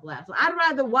yourself laugh. So I'd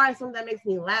rather watch something that makes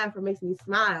me laugh or makes me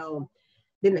smile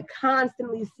than to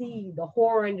constantly see the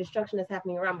horror and destruction that's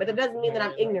happening around. But it doesn't mean that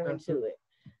I'm ignorant to it.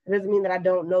 It doesn't mean that I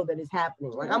don't know that it's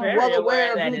happening. Like I'm well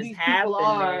aware of who these people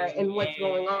are and what's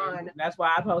going on. That's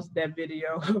why I posted that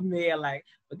video of me like,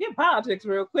 forget politics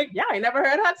real quick. Y'all ain't never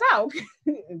heard her talk.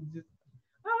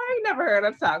 I ain't never heard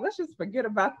her talk. Let's just forget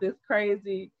about this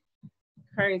crazy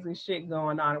shit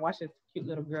going on and watch this cute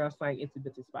little girl sing Itsy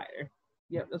Bitsy Spider.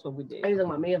 Yep, that's what we did. Are you talking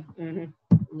about Mia?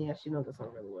 Mm-hmm. Yeah, she knows the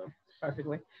song really well.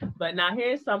 Perfectly. But now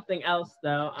here's something else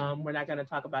though. We're not going to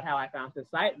talk about how I found this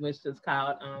site, which is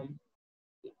called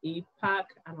Epoch.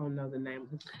 I don't know the name.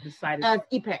 The site is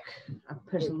Epoch. I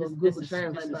pushed a little Google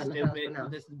Translate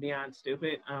button. This is beyond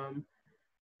stupid.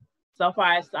 So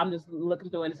far I'm just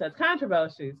looking through and it says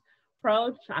controversies.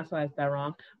 I'm sorry, if that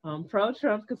wrong.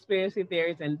 Pro-Trump conspiracy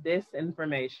theories and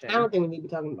disinformation. I don't think we need to be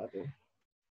talking about this.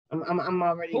 I'm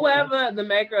already. Whoever the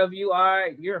maker of you are,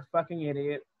 you're a fucking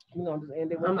idiot. We're gonna just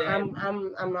end it with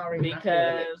that. I'm already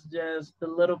because just the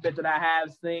little bit that I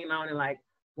have seen on it, like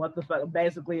what the fuck,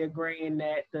 basically agreeing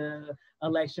that the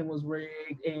election was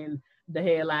rigged and the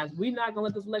headlines, we're not gonna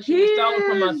let this election be stolen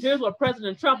from us. Here's what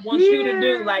President Trump wants you to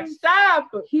do. Like, stop.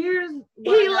 Here's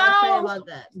what he lost. About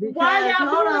that. Because, why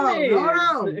y'all doing this?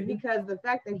 Hold on. Because the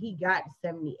fact that he got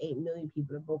 78 million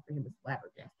people to vote for him is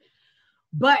flabbergasted.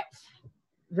 But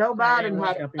Joe Biden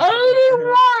had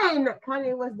 81.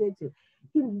 Kanye West did too.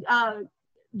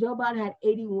 Joe Biden had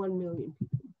 81 million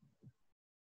people.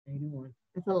 81.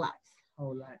 That's a lot.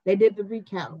 Whole lot. They did the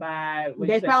recount.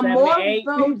 They found more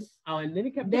votes. Oh, and then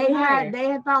he kept they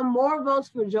had found more votes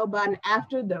for Joe Biden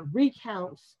after the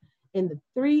recounts in the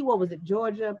three. What was it?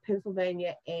 Georgia,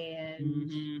 Pennsylvania,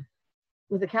 and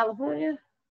was it California?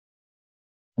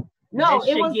 No,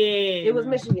 Michigan. it was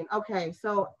Michigan. Okay,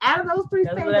 so out of those three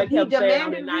states, he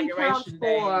demanded recounts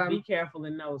for. Be careful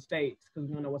in those states because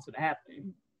we don't know what's going to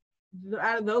happen.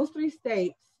 Out of those three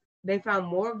states, they found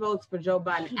more votes for Joe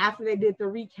Biden after they did the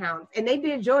recounts, and they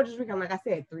did Georgia's recount, like I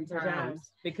said, three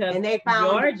times. Because and they found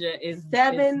Georgia is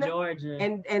 7. Georgia,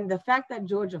 and the fact that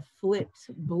Georgia flipped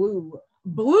blew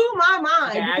my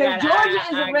mind because Georgia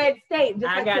is a red state.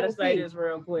 I gotta say this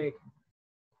real quick.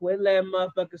 Quit letting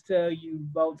motherfuckers tell you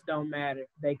votes don't matter.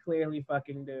 They clearly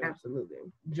fucking do. Absolutely.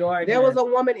 Georgia. There was a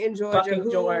woman in Georgia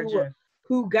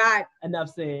who got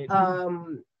enough said.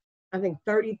 I think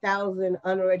 30,000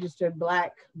 unregistered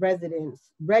Black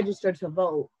residents registered to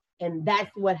vote, and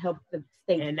that's what helped the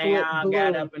state. And they all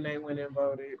got up and they went and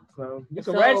voted. So you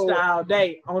can register all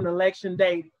day on election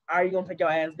day. Are you gonna take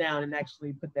your ass down and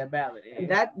actually put that ballot in?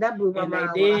 That blew my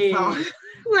mind. They did.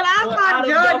 When I saw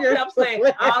Georgia, kept saying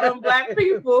all them Black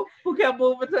people who kept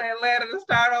moving to Atlanta to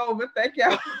start over. Thank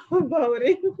y'all for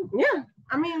voting. Yeah,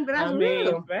 but that's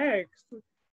real. Facts.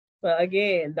 But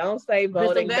again, don't say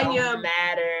voting don't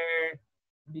matter.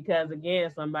 Because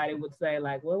again, somebody would say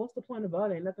like, well, what's the point of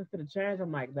voting? Nothing's going to change.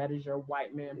 I'm like, that is your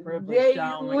white man privilege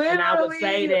showing. And I would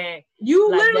say that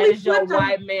that is your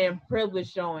white man privilege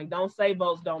showing. Don't say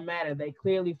votes don't matter. They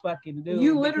clearly fucking do.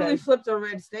 You literally flipped a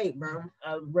red state, bro.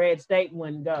 A red state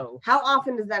wouldn't go. How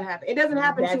often does that happen? It doesn't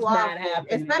happen too often.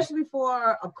 Especially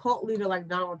for a cult leader like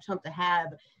Donald Trump to have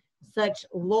such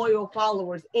loyal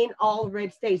followers in all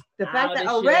red states. The fact that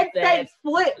a red state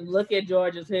split. Look at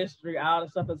Georgia's history. All the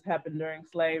stuff that's happened during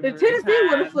slavery. If Tennessee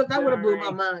would have flipped, that would have blew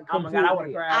my mind. Oh my God, I would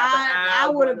have cried. I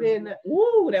would have been that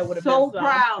would have so been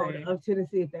proud of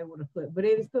Tennessee if they would have flipped. But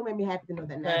it still made me happy to know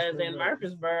that. Because in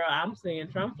Murfreesboro, I'm seeing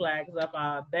Trump flags up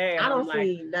all day. I don't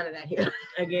see none of that here.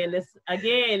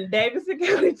 Davidson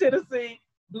County, Tennessee,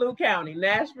 blue county.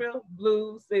 Nashville,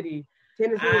 blue city.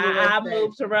 I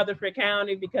moved to Rutherford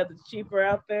County because it's cheaper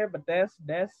out there, but that's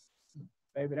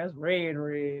red.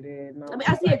 And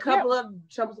I see a couple of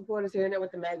Trump supporters here and there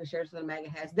with the MAGA shirts and the MAGA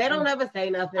hats. They don't ever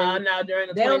say nothing. No, during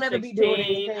the 2016, they don't ever be doing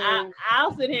anything.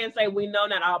 I'll sit here and say we know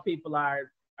not all people are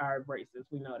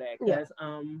racist. We know that because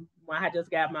when I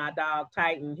just got my dog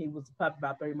Titan, he was a puppy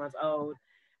about 3 months old.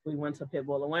 We went to Pit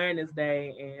Bull Awareness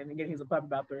Day, and again, he's a puppy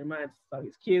about 3 months, so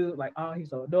he's cute. Like, oh,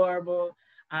 he's so adorable.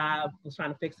 I was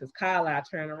trying to fix his collar. I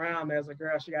turned around. There's a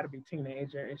girl. She got to be a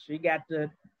teenager, and she got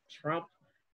the Trump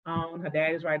on. Her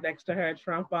daddy's right next to her.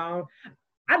 Trump on.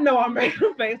 I know I made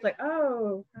her face like,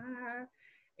 oh, hi.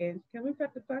 And can we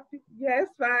pet the puppy? Yeah,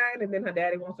 it's fine. And then her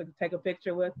daddy wants to take a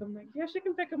picture with him. Like, yeah, she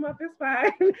can pick him up. It's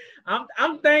fine.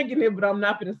 I'm thanking it, but I'm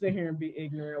not going to sit here and be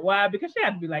ignorant. Why? Because she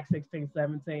had to be like 16,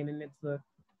 17, and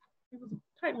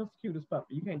Titan was the cutest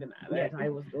puppy. You can't deny that. Yeah,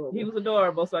 Titan was adorable. He was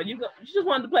adorable. So you just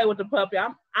wanted to play with the puppy.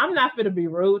 I'm not going to be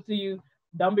rude to you,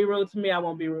 Don't be rude to me. I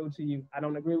won't be rude to you. I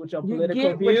don't agree with your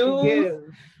political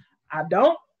views. I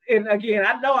don't. And again,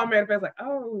 I know I'm mad. It's like,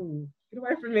 oh, get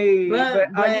away from me. But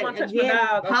you want to touch my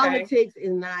dog? Politics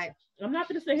is not. I'm not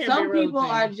going to sit here. Some people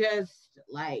are just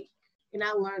like, and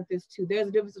I learned this too. There's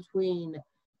a difference between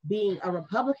being a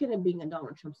Republican and being a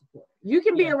Donald Trump supporter. You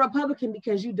can be a Republican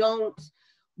because you don't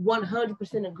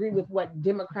 100% agree with what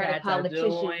Democratic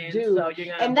politicians do, so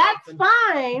and that's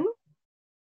fine.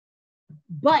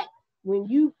 But when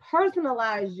you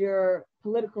personalize your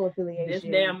political affiliation, this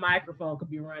damn microphone could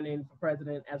be running for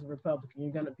president as a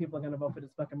Republican. People are gonna vote for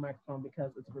this fucking microphone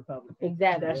because it's a Republican.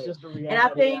 Exactly. That's just the reality. And I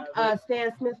think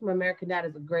Stan Smith from American Dad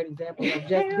is a great example of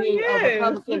just being a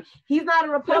Republican. He's not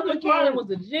a Republican. Was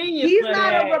a genius. He's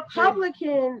not a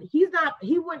Republican.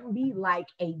 He wouldn't be like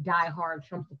a diehard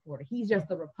Trump supporter. He's just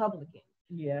a Republican.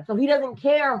 Yeah. So he doesn't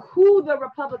care who the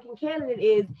Republican candidate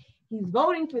is. He's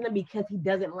voting for them because he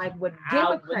doesn't like what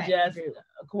Democrats do.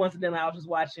 Coincidentally, I was just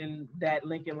watching that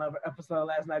Lincoln Lover episode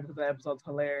last night because the episode's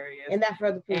hilarious. And that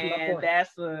further proves my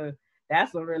point.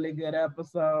 That's a really good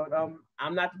episode.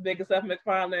 I'm not the biggest Seth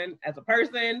MacFarlane as a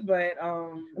person, but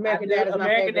American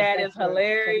Dad is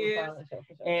hilarious.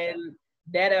 And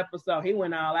that episode, he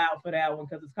went all out for that one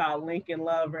because it's called Lincoln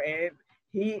Lover, and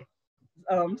he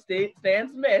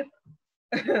Stan Smith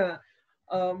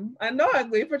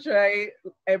unknowingly portrayed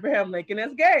Abraham Lincoln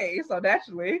as gay. So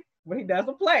naturally, when he does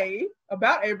a play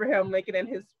about Abraham Lincoln and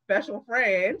his special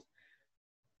friend,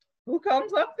 who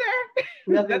comes up there?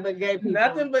 Nothing but gay people.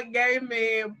 Nothing but gay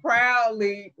men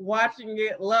proudly watching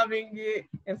it, loving it,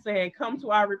 and saying, come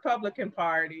to our Republican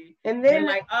Party. And then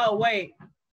like, oh wait,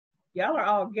 y'all are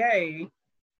all gay,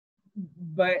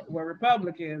 but we're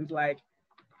Republicans. Like,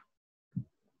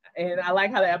 and I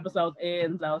like how the episode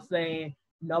ends. I was saying,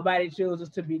 nobody chooses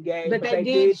to be gay, but they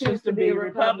did choose to be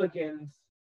Republicans.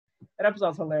 That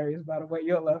episode's hilarious, by the way.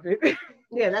 You'll love it.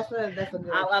 Yeah, that's a good.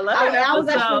 I love it. I was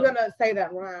actually gonna say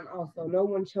that Ron also. No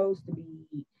one chose to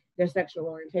be their sexual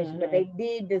orientation, but they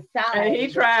did decide. And he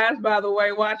tries, by the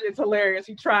way. Watch it. It's hilarious.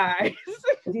 He tries.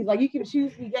 He's like, you can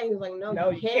choose to be gay. He's like,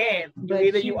 no, you can't.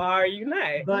 Either you are or you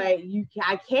not. But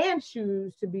I can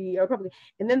choose to be a Republican.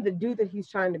 And then the dude that he's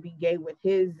trying to be gay with,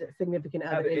 his significant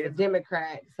other is a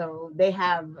Democrat. So they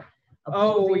have.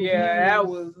 That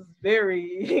was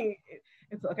very.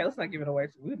 It's okay. Let's not give it away.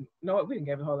 We didn't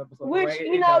give the whole episode away. Which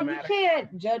you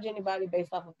can't judge anybody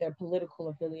based off of their political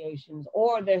affiliations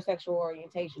or their sexual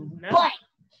orientations. No. But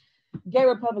gay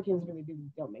Republicans really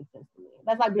don't make sense to me.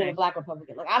 That's like being a black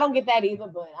Republican. Like I don't get that either.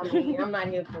 But I mean, I'm not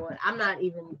here for it. I'm not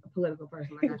even a political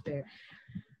person, like I said.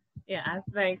 Yeah, I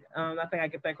think I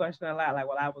get that question a lot. Like,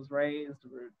 well, I was raised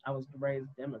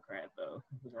Democrat, though.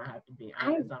 We're gonna have to be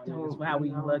honest on this. How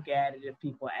we look at it if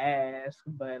people ask,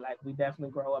 but like we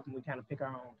definitely grow up and we kind of pick our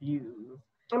own views.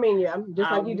 I mean, yeah,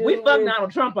 just like you do. We fuck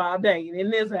Donald Trump all day in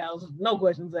this house, no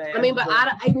questions asked. I mean, but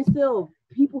I even still,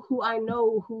 people who I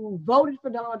know who voted for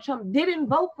Donald Trump didn't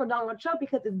vote for Donald Trump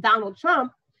because it's Donald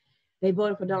Trump. They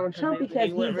voted for Donald Trump because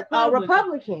he's a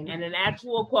Republican. And an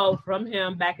actual quote from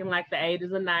him back in like the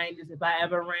 80s and 90s, if I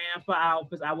ever ran for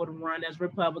office, I would run as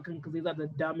Republican because these are the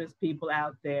dumbest people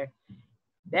out there.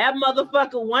 That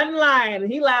motherfucker wasn't lying.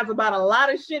 He lies about a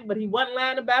lot of shit, but he wasn't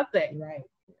lying about that. Right.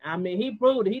 I mean, he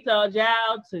proved it. He told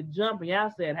y'all to jump, and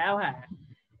y'all said, how high?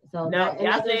 So no,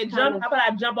 y'all said jump. How about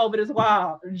I jump over this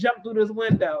wall, jump through this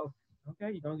window?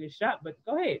 Okay, you're gonna get shot, but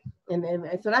go ahead. And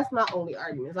so that's my only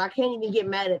argument. So I can't even get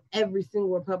mad at every single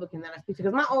Republican that I speak to.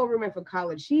 Because my old roommate from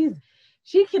college,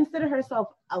 she considered herself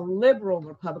a liberal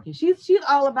Republican. She's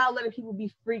all about letting people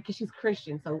be free because she's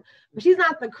Christian. So, but she's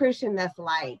not the Christian that's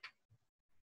like,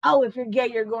 oh, if you're gay,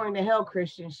 you're going to hell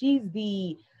Christian. She's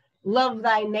the love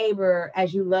thy neighbor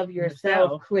as you love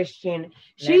yourself Christian.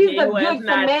 She's a good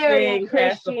Samaritan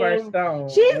Christian.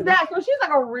 She's that. So she's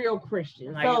like a real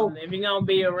Christian. Like, so if you're gonna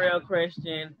be a real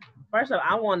Christian, first of all,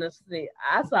 I want to see.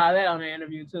 I saw that on the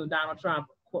interview too. Donald Trump.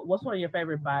 What's one of your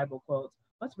favorite Bible quotes?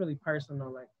 What's really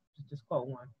personal? Like, just quote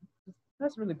one.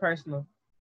 That's really personal.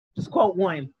 Just quote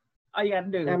one. All you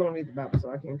got to do. I don't read the Bible,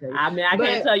 so I can't tell you. I mean, I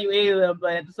can't tell you either,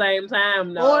 but at the same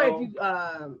time, no. Or if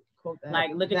you like,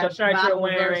 look at your shirt you're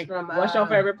wearing. What's your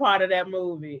favorite part of that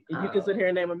movie? If you can sit here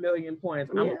and name a million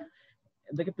points.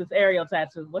 Look at this Ariel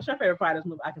tattoo. What's your favorite part of this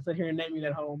movie? I can sit here and name you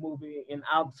that whole movie, and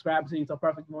I'll describe it to you so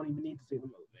perfect you won't even need to see the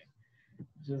movie.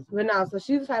 But no, so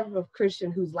she's the type of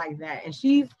Christian who's like that, and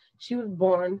she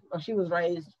was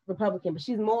raised Republican, but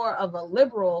she's more of a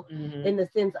liberal in the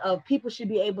sense of people should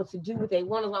be able to do what they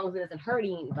want as long as it doesn't hurt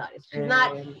anybody. She's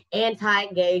not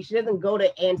anti-gay. She doesn't go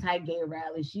to anti-gay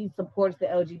rallies. She supports the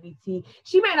LGBT.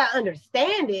 She may not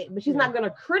understand it, but she's not going to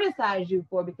criticize you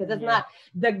for it because that's not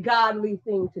the godly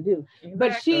thing to do. Exactly.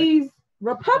 But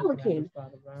Republican.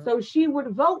 So she would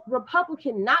vote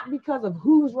Republican not because of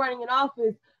who's running in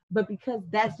office, but because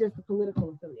that's just the political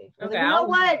affiliation. Okay, you know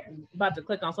what? About to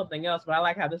click on something else, but I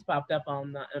like how this popped up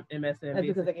on MSNBC. That's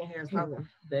because they can hear us talking.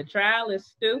 The trial is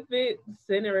stupid.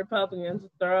 Senate Republicans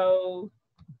throw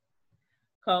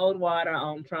cold water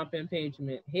on Trump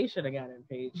impeachment. He should have got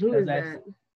impeached. Who is that?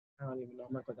 I don't even know.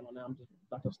 I'm not clicking on that.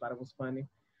 I just thought it was funny.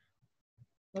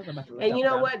 And you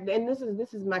know what? And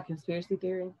this is my conspiracy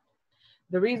theory.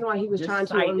 The reason why he was trying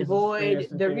to avoid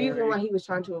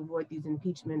these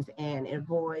impeachments and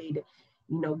avoid,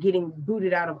 getting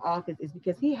booted out of office is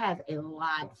because he has a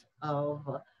lot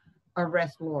of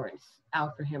arrest warrants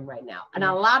out for him right now, and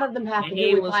a lot to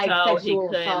do with sexual assault. He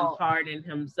couldn't pardon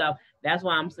himself. That's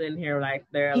why I'm sitting here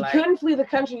he couldn't flee the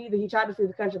country either. He tried to flee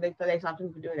the country. They stopped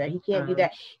him from doing that. He can't do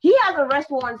that. He has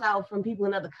arrest warrants out from people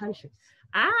in other countries.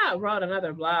 I wrote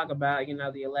another blog about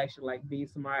the election, be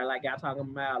smart, y'all talking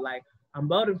about I'm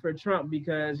voting for Trump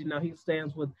because he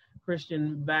stands with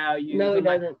Christian values. No, he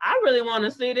doesn't. I really want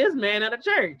to see this man at a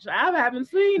church. I haven't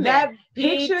seen that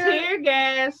picture. Tear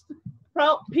gassed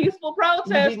peaceful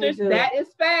protesters. That is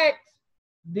fact.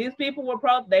 These people were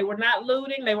they were not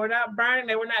looting, they were not burning,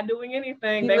 they were not doing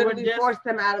anything. They were just forced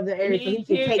them out of the area so he could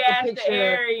take the picture. The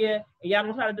area. And y'all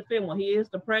gonna try to defend. Well, he is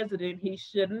the president. He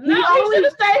shouldn't. He should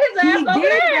have stayed his ass over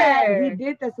there. He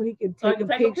did that so he could take a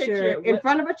picture in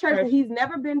front of a church that he's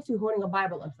never been to, holding a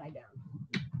Bible upside down.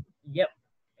 Yep.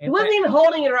 He wasn't even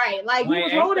holding it right. He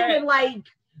was holding it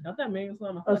don't that mean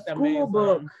something? A school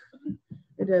book.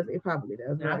 It does. It probably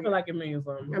does. Yeah, I feel like it means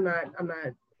something. I'm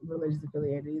not religious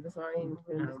affiliated either, so I ain't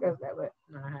gonna discuss that. But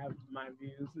I have my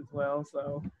views as well,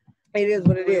 so it is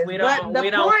what it is. We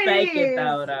don't fake it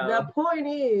though. The point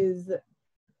is,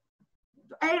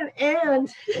 and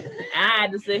I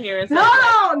had to sit here and say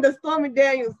the Stormy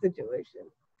Daniels situation.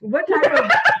 What type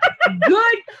of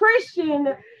good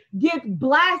Christian gets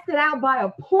blasted out by a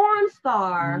porn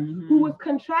star who was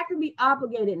contractually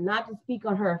obligated not to speak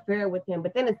on her affair with him?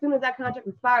 But then as soon as that contract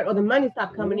expired or the money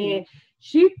stopped coming in,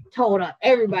 she told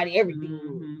everybody everything.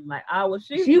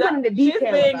 She went into detail.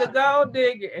 She's being a gold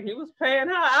digger, and he was paying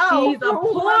her out. She's a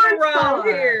porn star.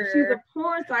 She's a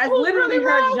porn star. That's literally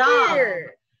her job.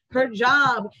 Her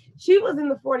job. She was in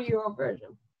the 40-year-old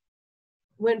version.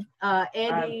 When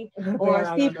Andy or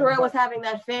Steve Carell was having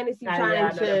that fantasy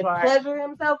trying to pleasure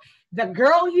himself, the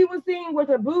girl he was seeing with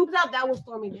her boobs out, that was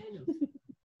Stormy Daniels.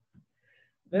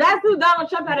 That's who Donald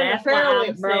Trump had an affair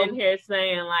with, bro. I'm sitting here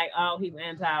saying he's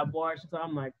anti-abortion. So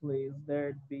I'm like, please.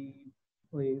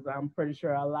 I'm pretty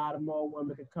sure a lot of more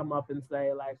women could come up and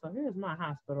say so here's my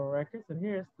hospital records and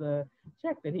here's the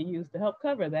check that he used to help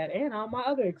cover that and all my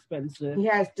other expenses. He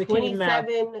has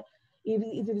 27.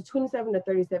 Either 27 to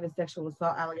 37 sexual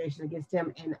assault allegations against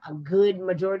him, and a good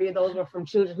majority of those were from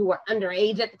children who were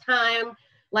underage at the time,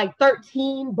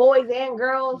 13 boys and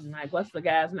girls. What's the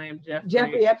guy's name?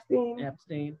 Jeffrey Epstein.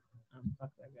 Fuck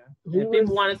that guy.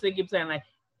 People want to keep saying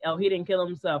he didn't kill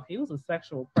himself. He was a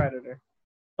sexual predator.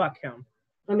 Fuck him.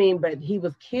 I mean, but he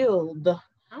was killed.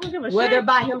 I don't give a whether shit.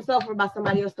 by himself or by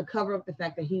somebody else to cover up the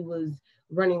fact that he was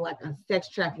running a sex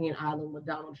trafficking island with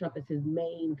Donald Trump as his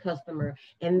main customer.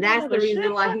 And that's the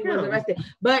reason why he was arrested.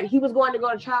 But he was going to go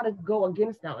to trial to go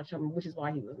against Donald Trump, which is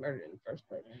why he was murdered in the first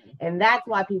place. And that's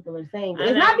why people are saying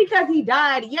it's not because he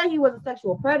died. Yeah, he was a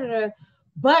sexual predator,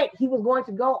 but he was going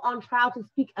to go on trial to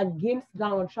speak against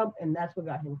Donald Trump, and that's what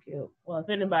got him killed. Well, if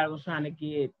anybody was trying to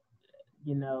get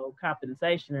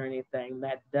compensation or anything,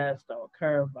 that does throw a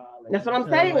curveball. That's what I'm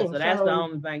saying. So that's the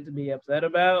only thing to be upset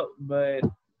about. But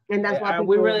and that's why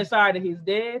we're really sorry that he's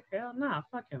dead. Hell no,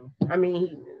 fuck him. I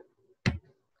mean,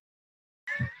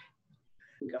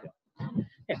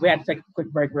 we had to take a quick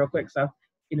break real quick. So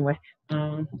anyway,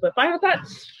 but final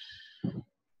thoughts.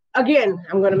 Again,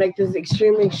 I'm going to make this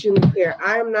extremely clear.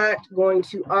 I'm not going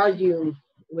to argue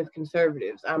with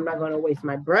conservatives. I'm not going to waste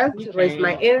my breath, waste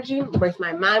my energy, waste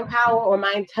my mind power or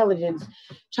my intelligence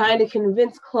trying to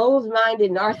convince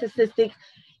closed-minded, narcissistic,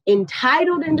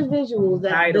 entitled individuals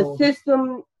that the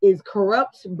system is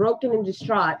corrupt, broken, and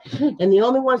distraught, and the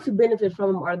only ones who benefit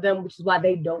from them are them, which is why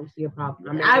they don't see a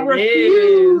problem. I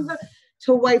refuse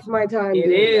to waste my time.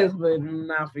 It is, but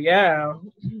not for y'all.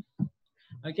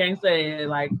 I can't say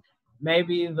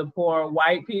maybe the poor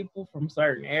white people from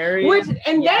certain areas.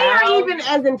 They are even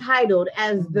as entitled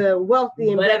as the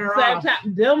wealthy and better off.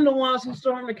 Them the ones who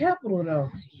stormed the Capitol, though.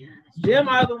 Yes. Them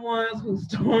are the ones who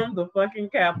stormed the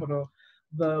fucking Capitol.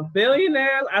 The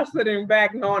billionaires are sitting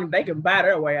back knowing they can buy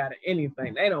their way out of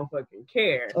anything. They don't fucking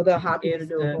care. Or they'll hire people to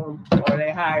do it for them. Or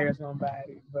they hire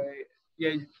somebody. But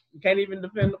you can't even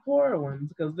defend the poor ones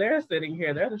because they're sitting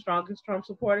here. They're the strongest Trump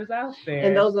supporters out there.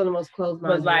 And those are the most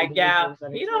closed-minded. But like, yeah,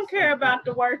 he don't care about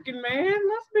the working man.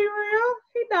 Let's be real.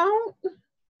 He don't.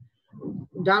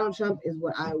 Donald Trump is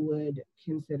what I would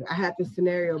consider. I had this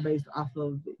scenario based off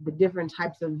of the different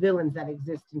types of villains that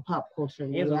exist in pop culture.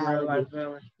 He's a real life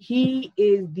villain. He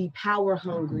is the power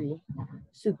hungry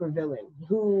super villain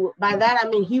who, by that I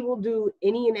mean he will do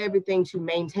any and everything to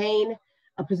maintain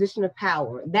a position of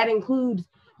power. That includes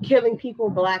killing people,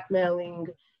 blackmailing,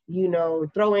 you know,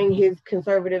 throwing his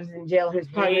conservatives in jail, his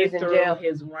partners in jail,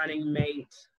 his running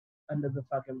mate under the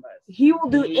fucking bus. He will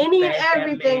do any and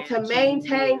everything to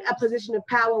maintain a position of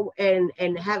power and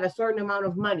have a certain amount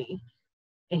of money.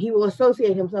 And he will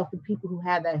associate himself with people who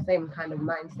have that same kind of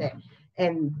mindset.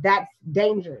 And that's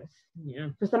dangerous.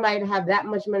 Yeah. For somebody to have that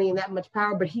much money and that much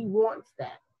power, but he wants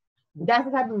that. That's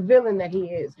the type of villain that he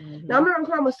is. Mm-hmm. Now, I'm not going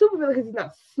to call him a super villain because he's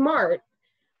not smart,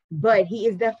 but he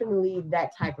is definitely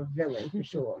that type of villain for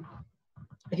sure.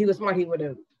 If he was smart, he would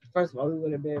have. First of all,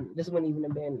 this wouldn't even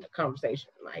have been a conversation.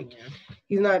 Like,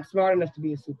 he's not smart enough to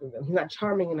be a supervillain. He's not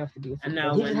charming enough to be a supervillain. I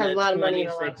know he just has a lot of money and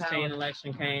a lot of 2016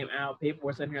 election came out, people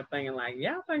were sitting here thinking like,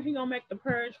 y'all think he gonna make the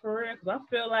purge for real? Because I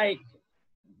feel like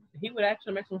he would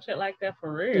actually make some shit like that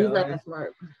for real. He's not that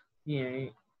smart. Yeah.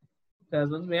 Because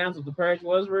let's be honest, if the purge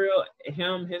was real,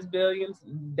 his billions,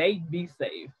 they'd be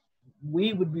safe.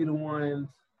 We would be the ones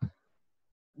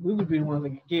that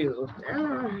get killed.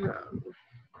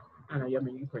 I know, I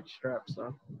mean, you're pretty strapped,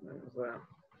 so.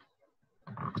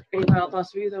 Any final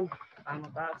thoughts for you, though? Final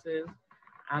thoughts is,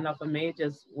 I don't know, for me,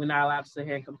 just we're not allowed to sit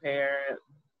here and compare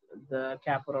the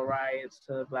Capitol Riots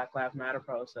to Black Lives Matter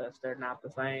protest. They're not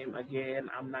the same. Again,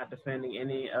 I'm not defending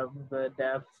any of the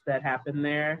deaths that happened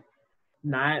there.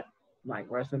 Not like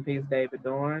rest in peace, David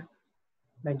Dorn.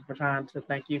 Thank you for trying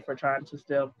to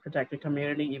still protect the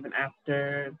community even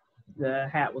after the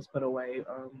hat was put away.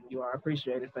 You are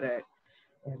appreciated for that.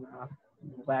 And I'm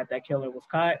glad that killer was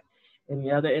caught. And the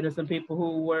other innocent people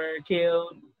who were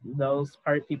killed, those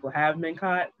people have been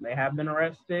caught. They have been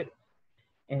arrested.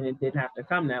 And it didn't have to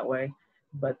come that way.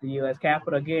 But the U.S.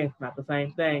 Capitol, again, not the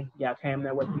same thing. Y'all came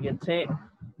there with the intent.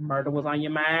 Murder was on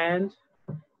your mind.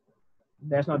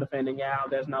 There's no defending y'all.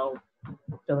 There's no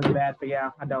feeling bad for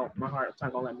y'all. I don't. My heart's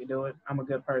not going to let me do it. I'm a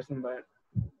good person, but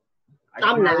I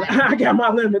got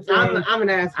my limits. I'm an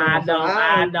asshole.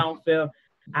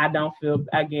 I don't feel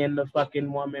again the fucking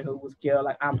woman who was killed.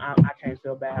 Like I can't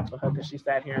feel bad for her because she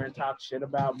sat here and talked shit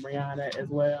about Breonna as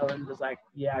well, and just like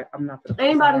I'm not gonna.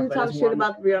 Anybody who talks shit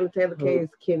about the Breonna Taylor case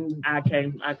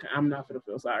I'm not gonna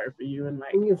feel sorry for you, and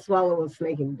like you can swallow a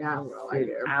snake and die, bro.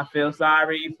 I feel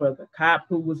sorry for the cop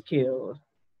who was killed.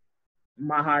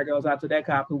 My heart goes out to that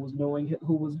cop who was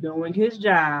doing his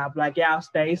job, like y'all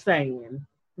stay saying.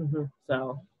 Mm-hmm.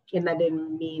 So and that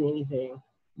didn't mean anything.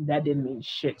 That didn't mean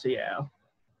shit to y'all.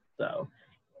 So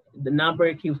the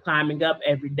number keeps climbing up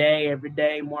every day.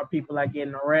 More people are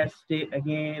getting arrested.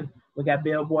 Again, we got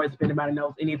billboards. If anybody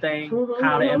knows anything, call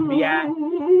the FBI.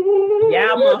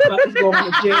 Y'all motherfuckers going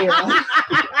to jail.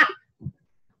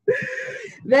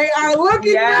 They are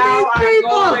looking for these people.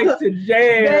 Going to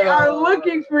jail. They are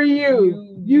looking for you.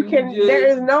 There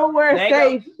is nowhere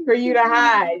safe for you to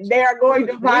hide. They are going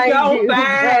to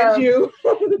find you.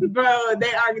 Bro,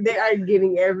 they are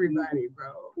getting everybody,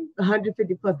 bro.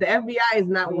 150 plus. The FBI is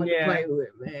not one to play with,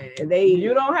 man.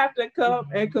 You don't have to come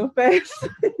and confess.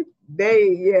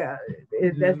 That's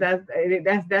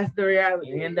the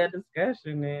reality. End that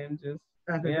discussion and just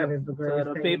I think that is the greatest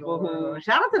so the thing people who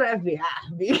shout out to the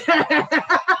FBI.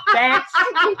 Facts.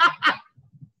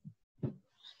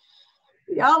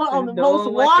 Y'all are on the most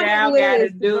wanted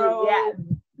list, bro. Yeah.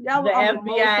 Y'all the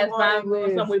FBI is not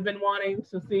doing something we've been wanting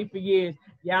to see for years.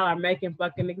 Y'all are making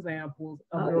fucking examples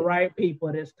of the right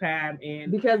people this time,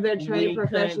 and because they're trained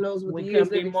professionals with years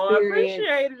of experience, more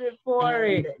appreciated for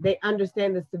it. They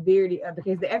understand the severity of the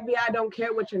case. The FBI don't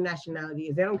care what your nationality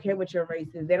is. They don't care what your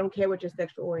race is. They don't care what your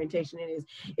sexual orientation is.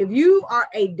 If you are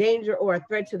a danger or a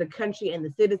threat to the country and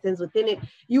the citizens within it,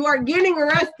 you are getting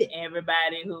arrested.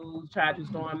 Everybody who tried to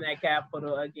storm that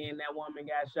Capitol, again, that woman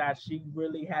got shot. She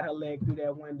really had her leg through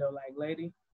that window, like,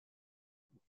 lady.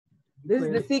 This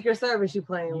is the Secret Service you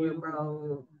playing with,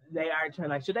 bro. They are trained.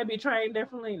 Like, should they be trained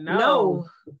differently? No.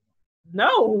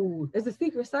 It's the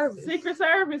Secret Service. Secret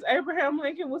Service. Abraham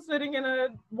Lincoln was sitting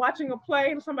watching a play,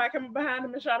 and somebody came behind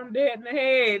him and shot him dead in the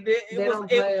head.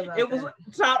 It was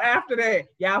taught after that.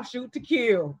 Y'all shoot to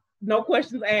kill. No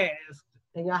questions asked.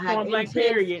 And y'all had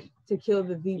intent to kill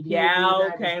the VP.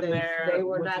 Y'all came there. They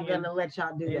were not gonna let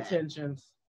y'all do that.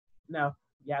 Intentions. No,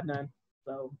 y'all done.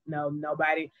 So no,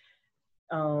 nobody.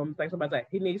 Thanks about that.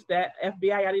 He needs that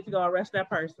FBI. I need to go arrest that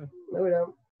person. No, we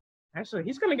don't. Actually,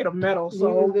 he's gonna get a medal,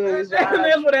 so that's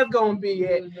what that's gonna be.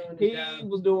 He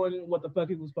was doing what the fuck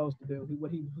he was supposed to do,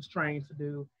 what he was trained to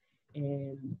do,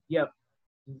 and yep,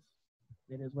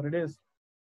 it is what it is.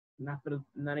 Not for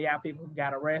none of y'all people who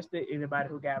got arrested, anybody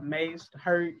who got maced,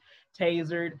 hurt,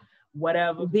 tasered,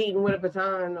 whatever, beaten with a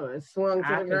baton or swung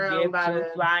to the ground by the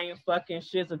flying fucking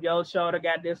shits if your shoulder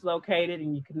got dislocated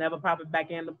and you could never pop it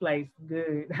back into place.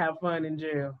 Good, have fun in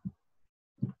jail.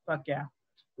 Fuck yeah.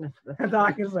 That's all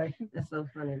I can say. That's so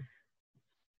funny.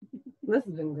 This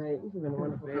has been great. This has been a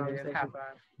wonderful conversation. High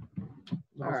five.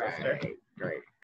 All right, great.